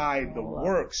still tie the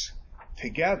works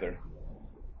together,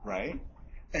 right?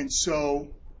 And so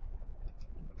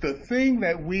the thing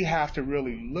that we have to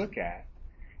really look at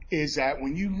is that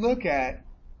when you look at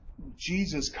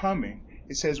Jesus coming,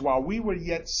 it says, while we were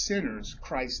yet sinners,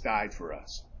 Christ died for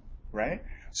us, right?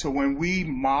 So when we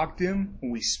mocked him,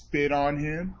 when we spit on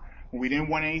him, when we didn't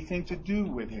want anything to do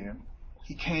with him,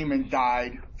 he came and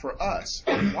died for us.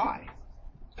 Why?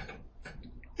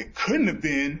 It couldn't have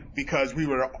been because we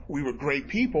were great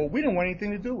people. We didn't want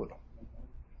anything to do with him,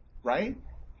 right?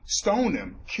 Stone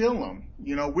him, kill him.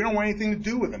 We don't want anything to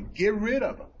do with him. Get rid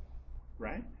of him,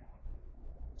 right?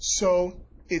 So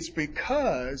it's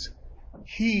because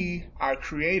he, our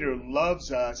Creator,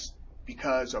 loves us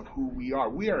because of who we are.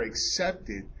 We are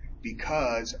accepted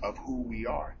because of who we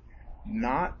are,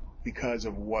 not because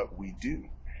of what we do.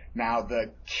 Now,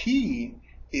 the key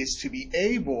is to be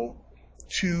able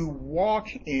to walk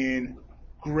in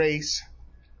grace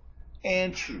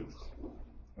and truth,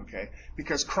 okay?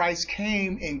 Because Christ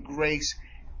came in grace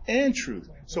and truth.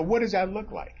 So what does that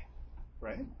look like,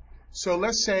 right? So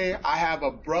let's say I have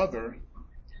a brother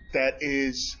that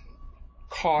is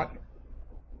caught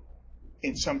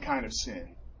in some kind of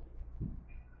sin,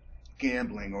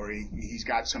 gambling, or he's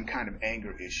got some kind of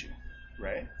anger issue,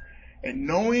 right? And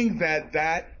knowing that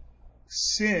that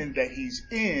sin that he's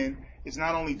in is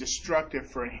not only destructive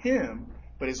for him,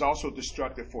 but is also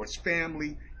destructive for his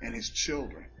family and his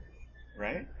children,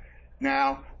 right?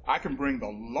 Now, I can bring the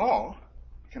law.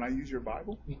 Can I use your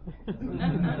Bible?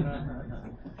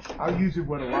 I'll use it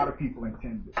what a lot of people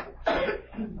intended.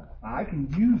 I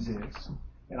can use this,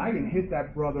 and I can hit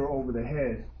that brother over the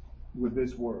head with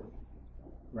this word,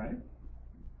 right?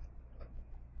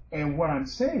 And what I'm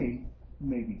saying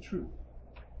may be true.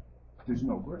 There's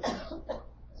no grace.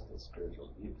 It's spiritual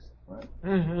abuse, right?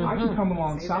 Mm-hmm. I can come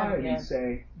alongside and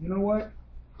say, you know what?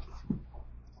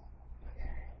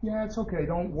 Yeah, it's okay.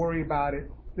 Don't worry about it.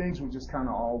 Things will just kind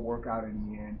of all work out in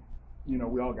the end.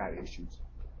 We all got issues,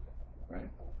 right?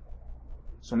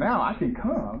 So now I can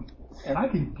come and I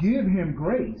can give him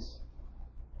grace,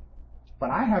 but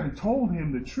I haven't told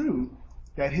him the truth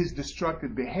that his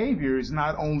destructive behavior is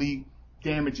not only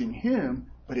damaging him,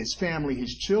 but his family,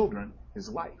 his children, his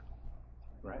life,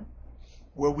 right?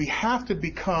 Where we have to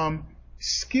become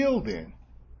skilled in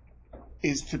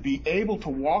is to be able to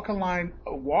walk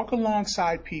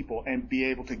alongside people and be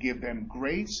able to give them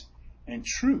grace and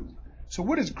truth. So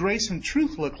what does grace and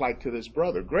truth look like to this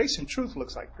brother? Grace and truth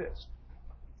looks like this.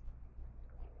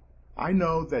 I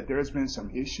know that there's been some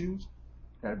issues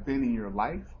that have been in your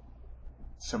life,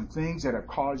 some things that have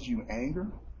caused you anger,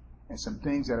 and some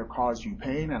things that have caused you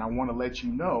pain, and I want to let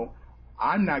you know,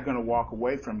 I'm not going to walk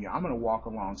away from you. I'm going to walk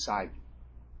alongside you.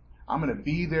 I'm going to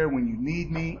be there when you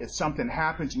need me. If something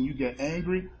happens and you get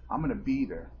angry, I'm going to be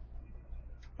there.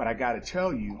 But I got to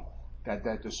tell you that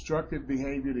destructive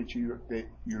behavior that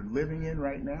you're living in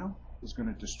right now is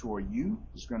going to destroy you.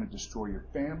 It's going to destroy your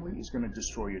family. It's going to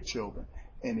destroy your children.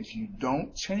 And if you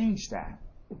don't change that,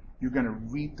 you're going to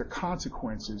reap the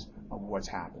consequences of what's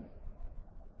happening.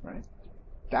 Right?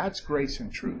 That's grace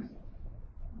and truth.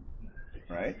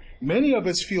 Right? Many of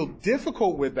us feel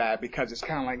difficult with that because it's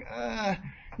kind of like, I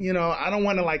don't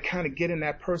want to kind of get in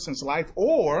that person's life,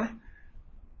 or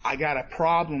I got a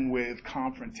problem with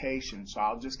confrontation, so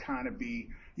I'll just kind of be,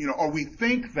 or we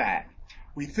think that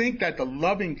the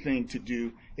loving thing to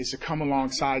do is to come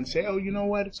alongside and say, oh, you know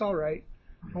what? It's all right.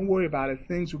 Don't worry about it.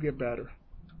 Things will get better.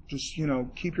 Just,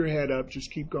 keep your head up.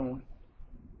 Just keep going.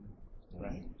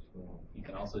 Right? You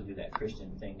can also do that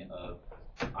Christian thing of,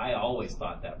 I always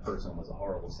thought that person was a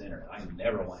horrible sinner. I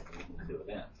never wanted anything to do with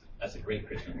them. That's a great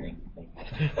Christian thing to think.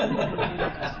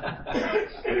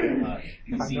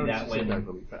 You see that when,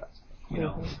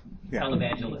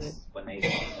 televangelists, when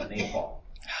they fall.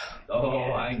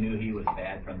 Oh, I knew he was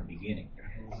bad from the beginning.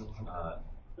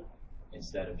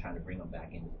 Instead of trying to bring them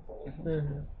back into the fold.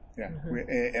 Yeah,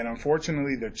 and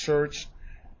unfortunately, the church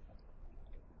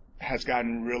has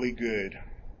gotten really good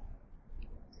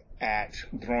at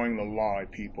throwing the law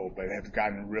at people, but have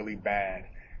gotten really bad.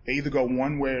 They either go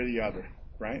one way or the other,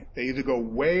 right? They either go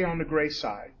way on the grace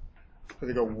side, or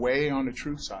they go way on the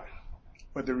truth side.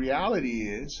 But the reality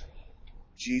is,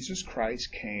 Jesus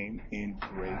Christ came in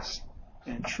grace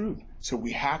and truth. So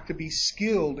we have to be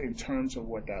skilled in terms of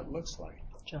what that looks like.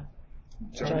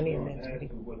 Johnny and then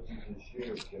what you just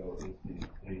shared, Joe,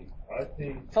 is I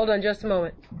think. Hold on just a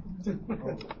moment.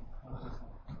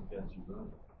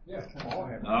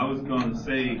 I was going to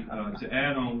say, to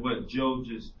add on what Joe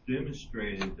just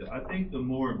demonstrated, I think the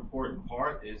more important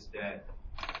part is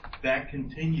that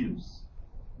continues.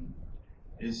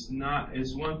 It's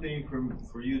one thing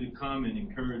for you to come and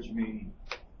encourage me,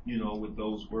 with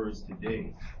those words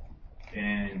today.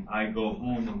 and I go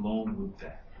home alone with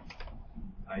that.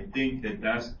 I think that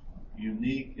that's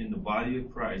unique in the body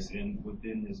of Christ and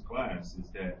within this class, is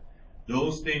that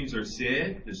those things are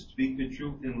said, to speak the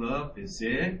truth in love is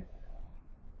said,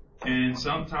 and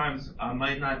sometimes I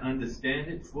might not understand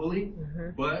it fully,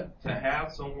 but to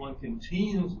have someone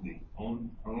continuously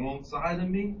alongside of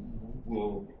me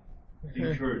will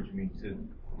encourage me to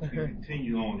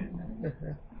continue on in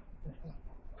that.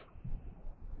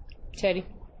 Teddy?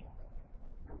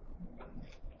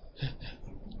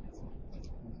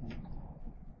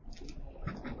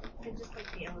 I just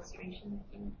like the illustration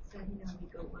thing said, we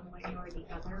go one way or the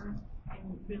other,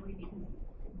 and really because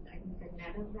I think the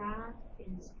net of that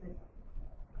is that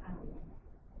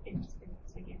it's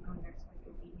again going back to like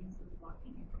obedience and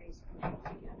walking in grace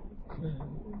together.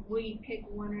 We pick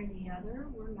one or the other,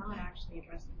 we're not actually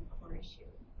addressing the core issue.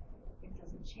 It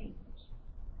doesn't change.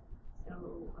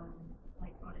 So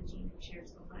like Ron and Gina shared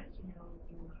so much, the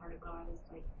heart of God is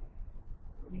like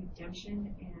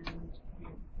redemption and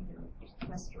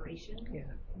restoration. Yeah.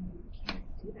 And you can't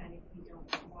do that if you don't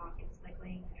walk. It's like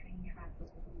laying a train track with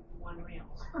one rail,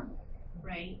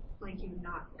 right? Like you're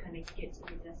not going to get to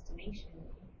the destination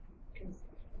because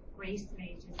grace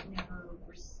may just never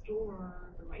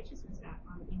restore the righteousness back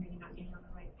on. You're not getting on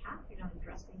the right path. You're not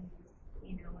addressing,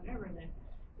 whatever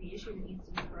the issue that needs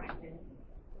to be corrected.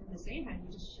 And at the same time,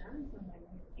 you just shun somebody.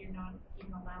 You're not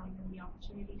even allowing them the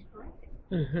opportunity to correct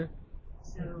it.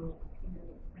 So,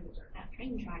 that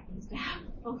train track needs to have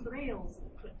both rails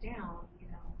put down,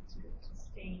 to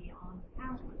stay on the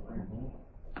path where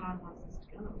God wants us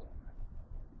to go.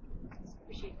 I just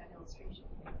appreciate that illustration.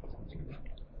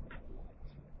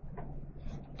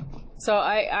 So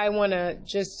I want to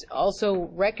just also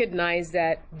recognize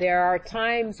that there are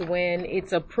times when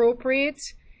it's appropriate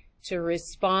to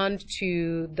respond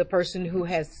to the person who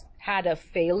has had a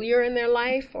failure in their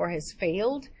life or has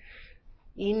failed,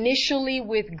 initially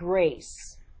with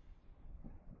grace,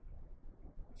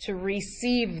 to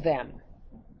receive them.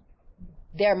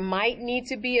 There might need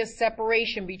to be a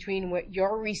separation between what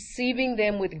you're receiving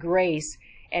them with grace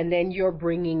and then you're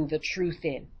bringing the truth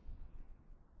in.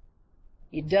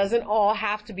 It doesn't all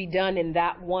have to be done in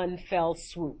that one fell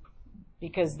swoop,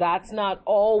 because that's not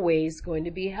always going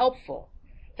to be helpful.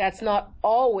 That's not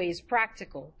always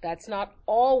practical. That's not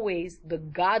always the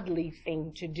godly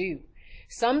thing to do.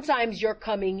 Sometimes you're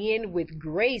coming in with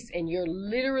grace and you're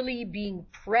literally being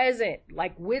present,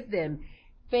 like with them,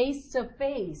 face to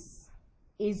face,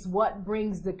 is what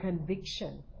brings the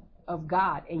conviction of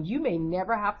God. And you may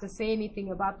never have to say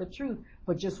anything about the truth,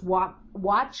 but just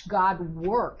watch God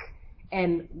work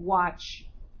and watch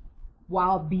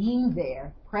while being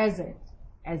there, present,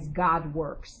 as God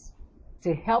works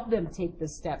to help them take the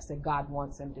steps that God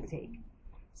wants them to take.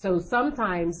 So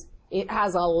sometimes it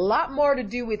has a lot more to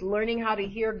do with learning how to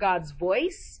hear God's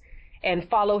voice and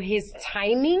follow His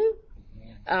timing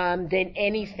than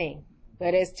anything.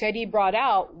 But as Teddy brought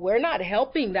out, we're not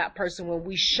helping that person when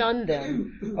we shun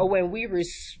them or when we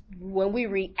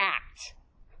react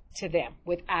to them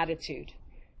with attitude.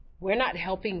 We're not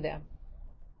helping them.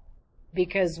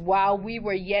 Because while we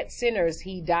were yet sinners,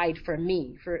 He died for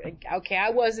me. Okay, I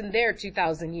wasn't there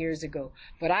 2,000 years ago,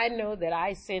 but I know that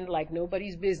I sinned like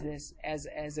nobody's business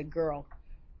as a girl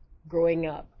growing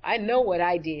up. I know what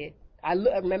I did.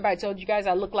 Remember I told you guys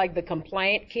I looked like the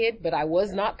compliant kid, but I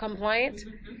was not compliant,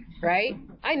 right?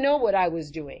 I know what I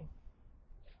was doing,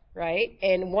 right?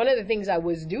 And one of the things I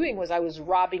was doing was I was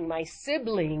robbing my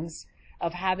siblings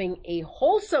of having a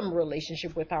wholesome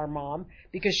relationship with our mom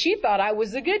because she thought I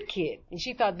was a good kid and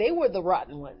she thought they were the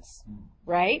rotten ones,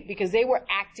 right? Because they were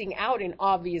acting out in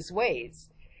obvious ways.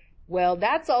 Well,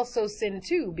 that's also sin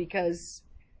too, because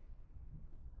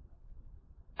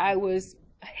I was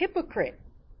a hypocrite.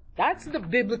 That's the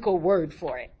biblical word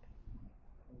for it,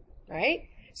 right?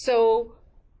 So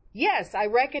yes, I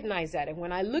recognize that. And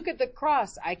when I look at the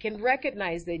cross, I can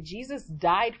recognize that Jesus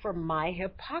died for my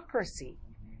hypocrisy.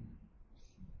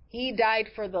 He died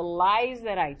for the lies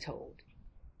that I told.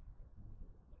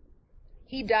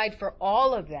 He died for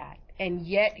all of that. And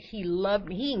yet He loved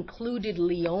me. He included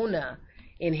Leona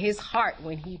in His heart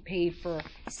when He paid for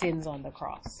sins on the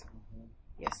cross.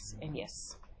 Yes and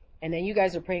yes. And then you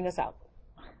guys are praying us out.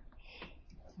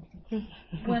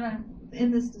 When I'm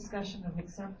in this discussion of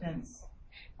acceptance,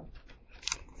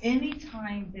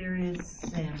 anytime there is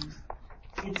sin,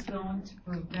 it's going to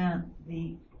prevent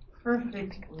the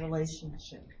perfect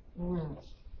relationship.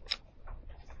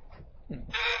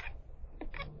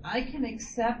 I can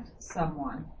accept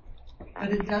someone,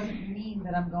 but it doesn't mean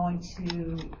that I'm going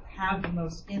to have the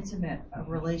most intimate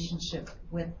relationship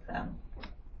with them.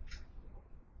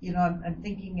 You know, I'm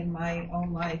thinking in my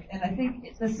own life, and I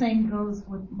think the same goes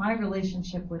with my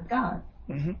relationship with God.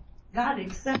 Mm-hmm. God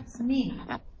accepts me,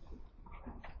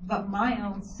 but my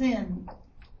own sin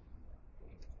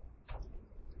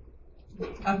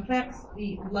affects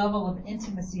the level of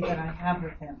intimacy that I have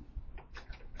with Him,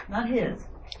 not His.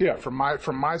 Yeah, from my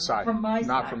side, From my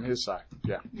not side. from His side.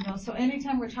 Yeah. You know, so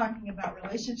anytime we're talking about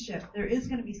relationship, there is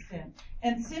going to be sin,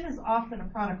 and sin is often a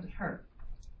product of hurt.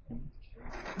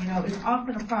 You know, it's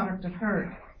often a product of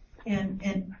hurt,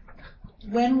 and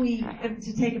when we,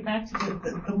 to take it back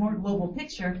to the more global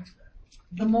picture,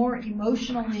 the more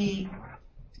emotionally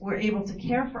we're able to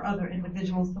care for other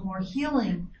individuals, the more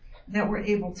healing that we're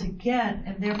able to get,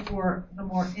 and therefore the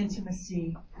more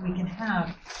intimacy we can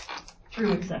have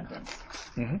through acceptance.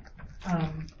 Mm-hmm.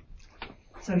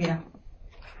 So yeah.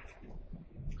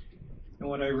 And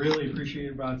what I really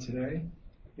appreciate about today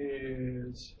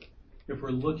is if we're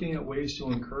looking at ways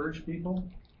to encourage people,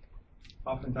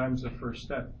 oftentimes the first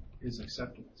step is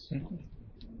acceptance. Mm-hmm.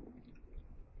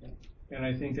 And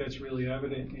I think that's really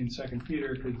evident in 2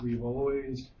 Peter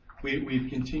because we've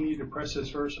continued to press this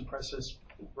verse and press this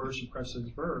verse and press this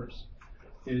verse.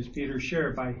 Is Peter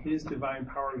shared by His divine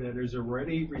power that is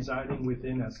already residing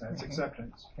within us. That's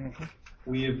acceptance. Mm-hmm.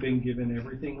 We have been given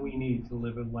everything we need to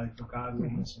live a life of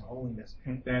godliness and holiness.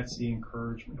 That's the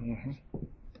encouragement. Mm-hmm.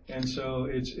 And so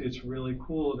it's really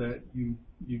cool that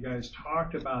you guys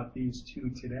talked about these two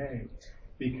today,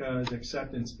 because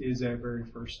acceptance is that very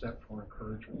first step for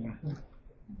encouragement.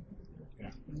 Yeah.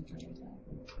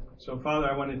 So, Father,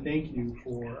 I want to thank you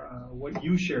for what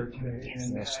you shared today.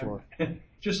 And yes, Lord.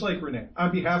 Just like Renee,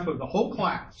 on behalf of the whole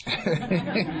class,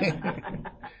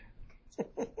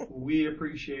 we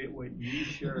appreciate what you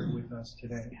shared with us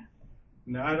today.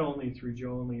 Not only through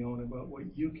Joe and Leona, but what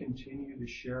you continue to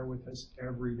share with us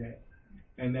every day.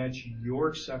 And that's your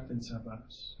acceptance of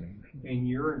us and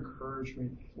your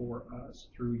encouragement for us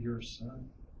through your Son.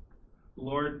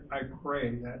 Lord, I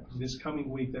pray that this coming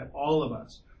week that all of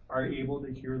us are able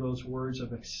to hear those words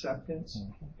of acceptance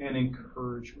and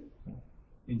encouragement.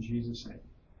 In Jesus' name.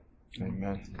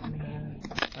 Amen.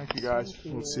 Thank you, guys.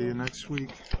 We'll see you next week.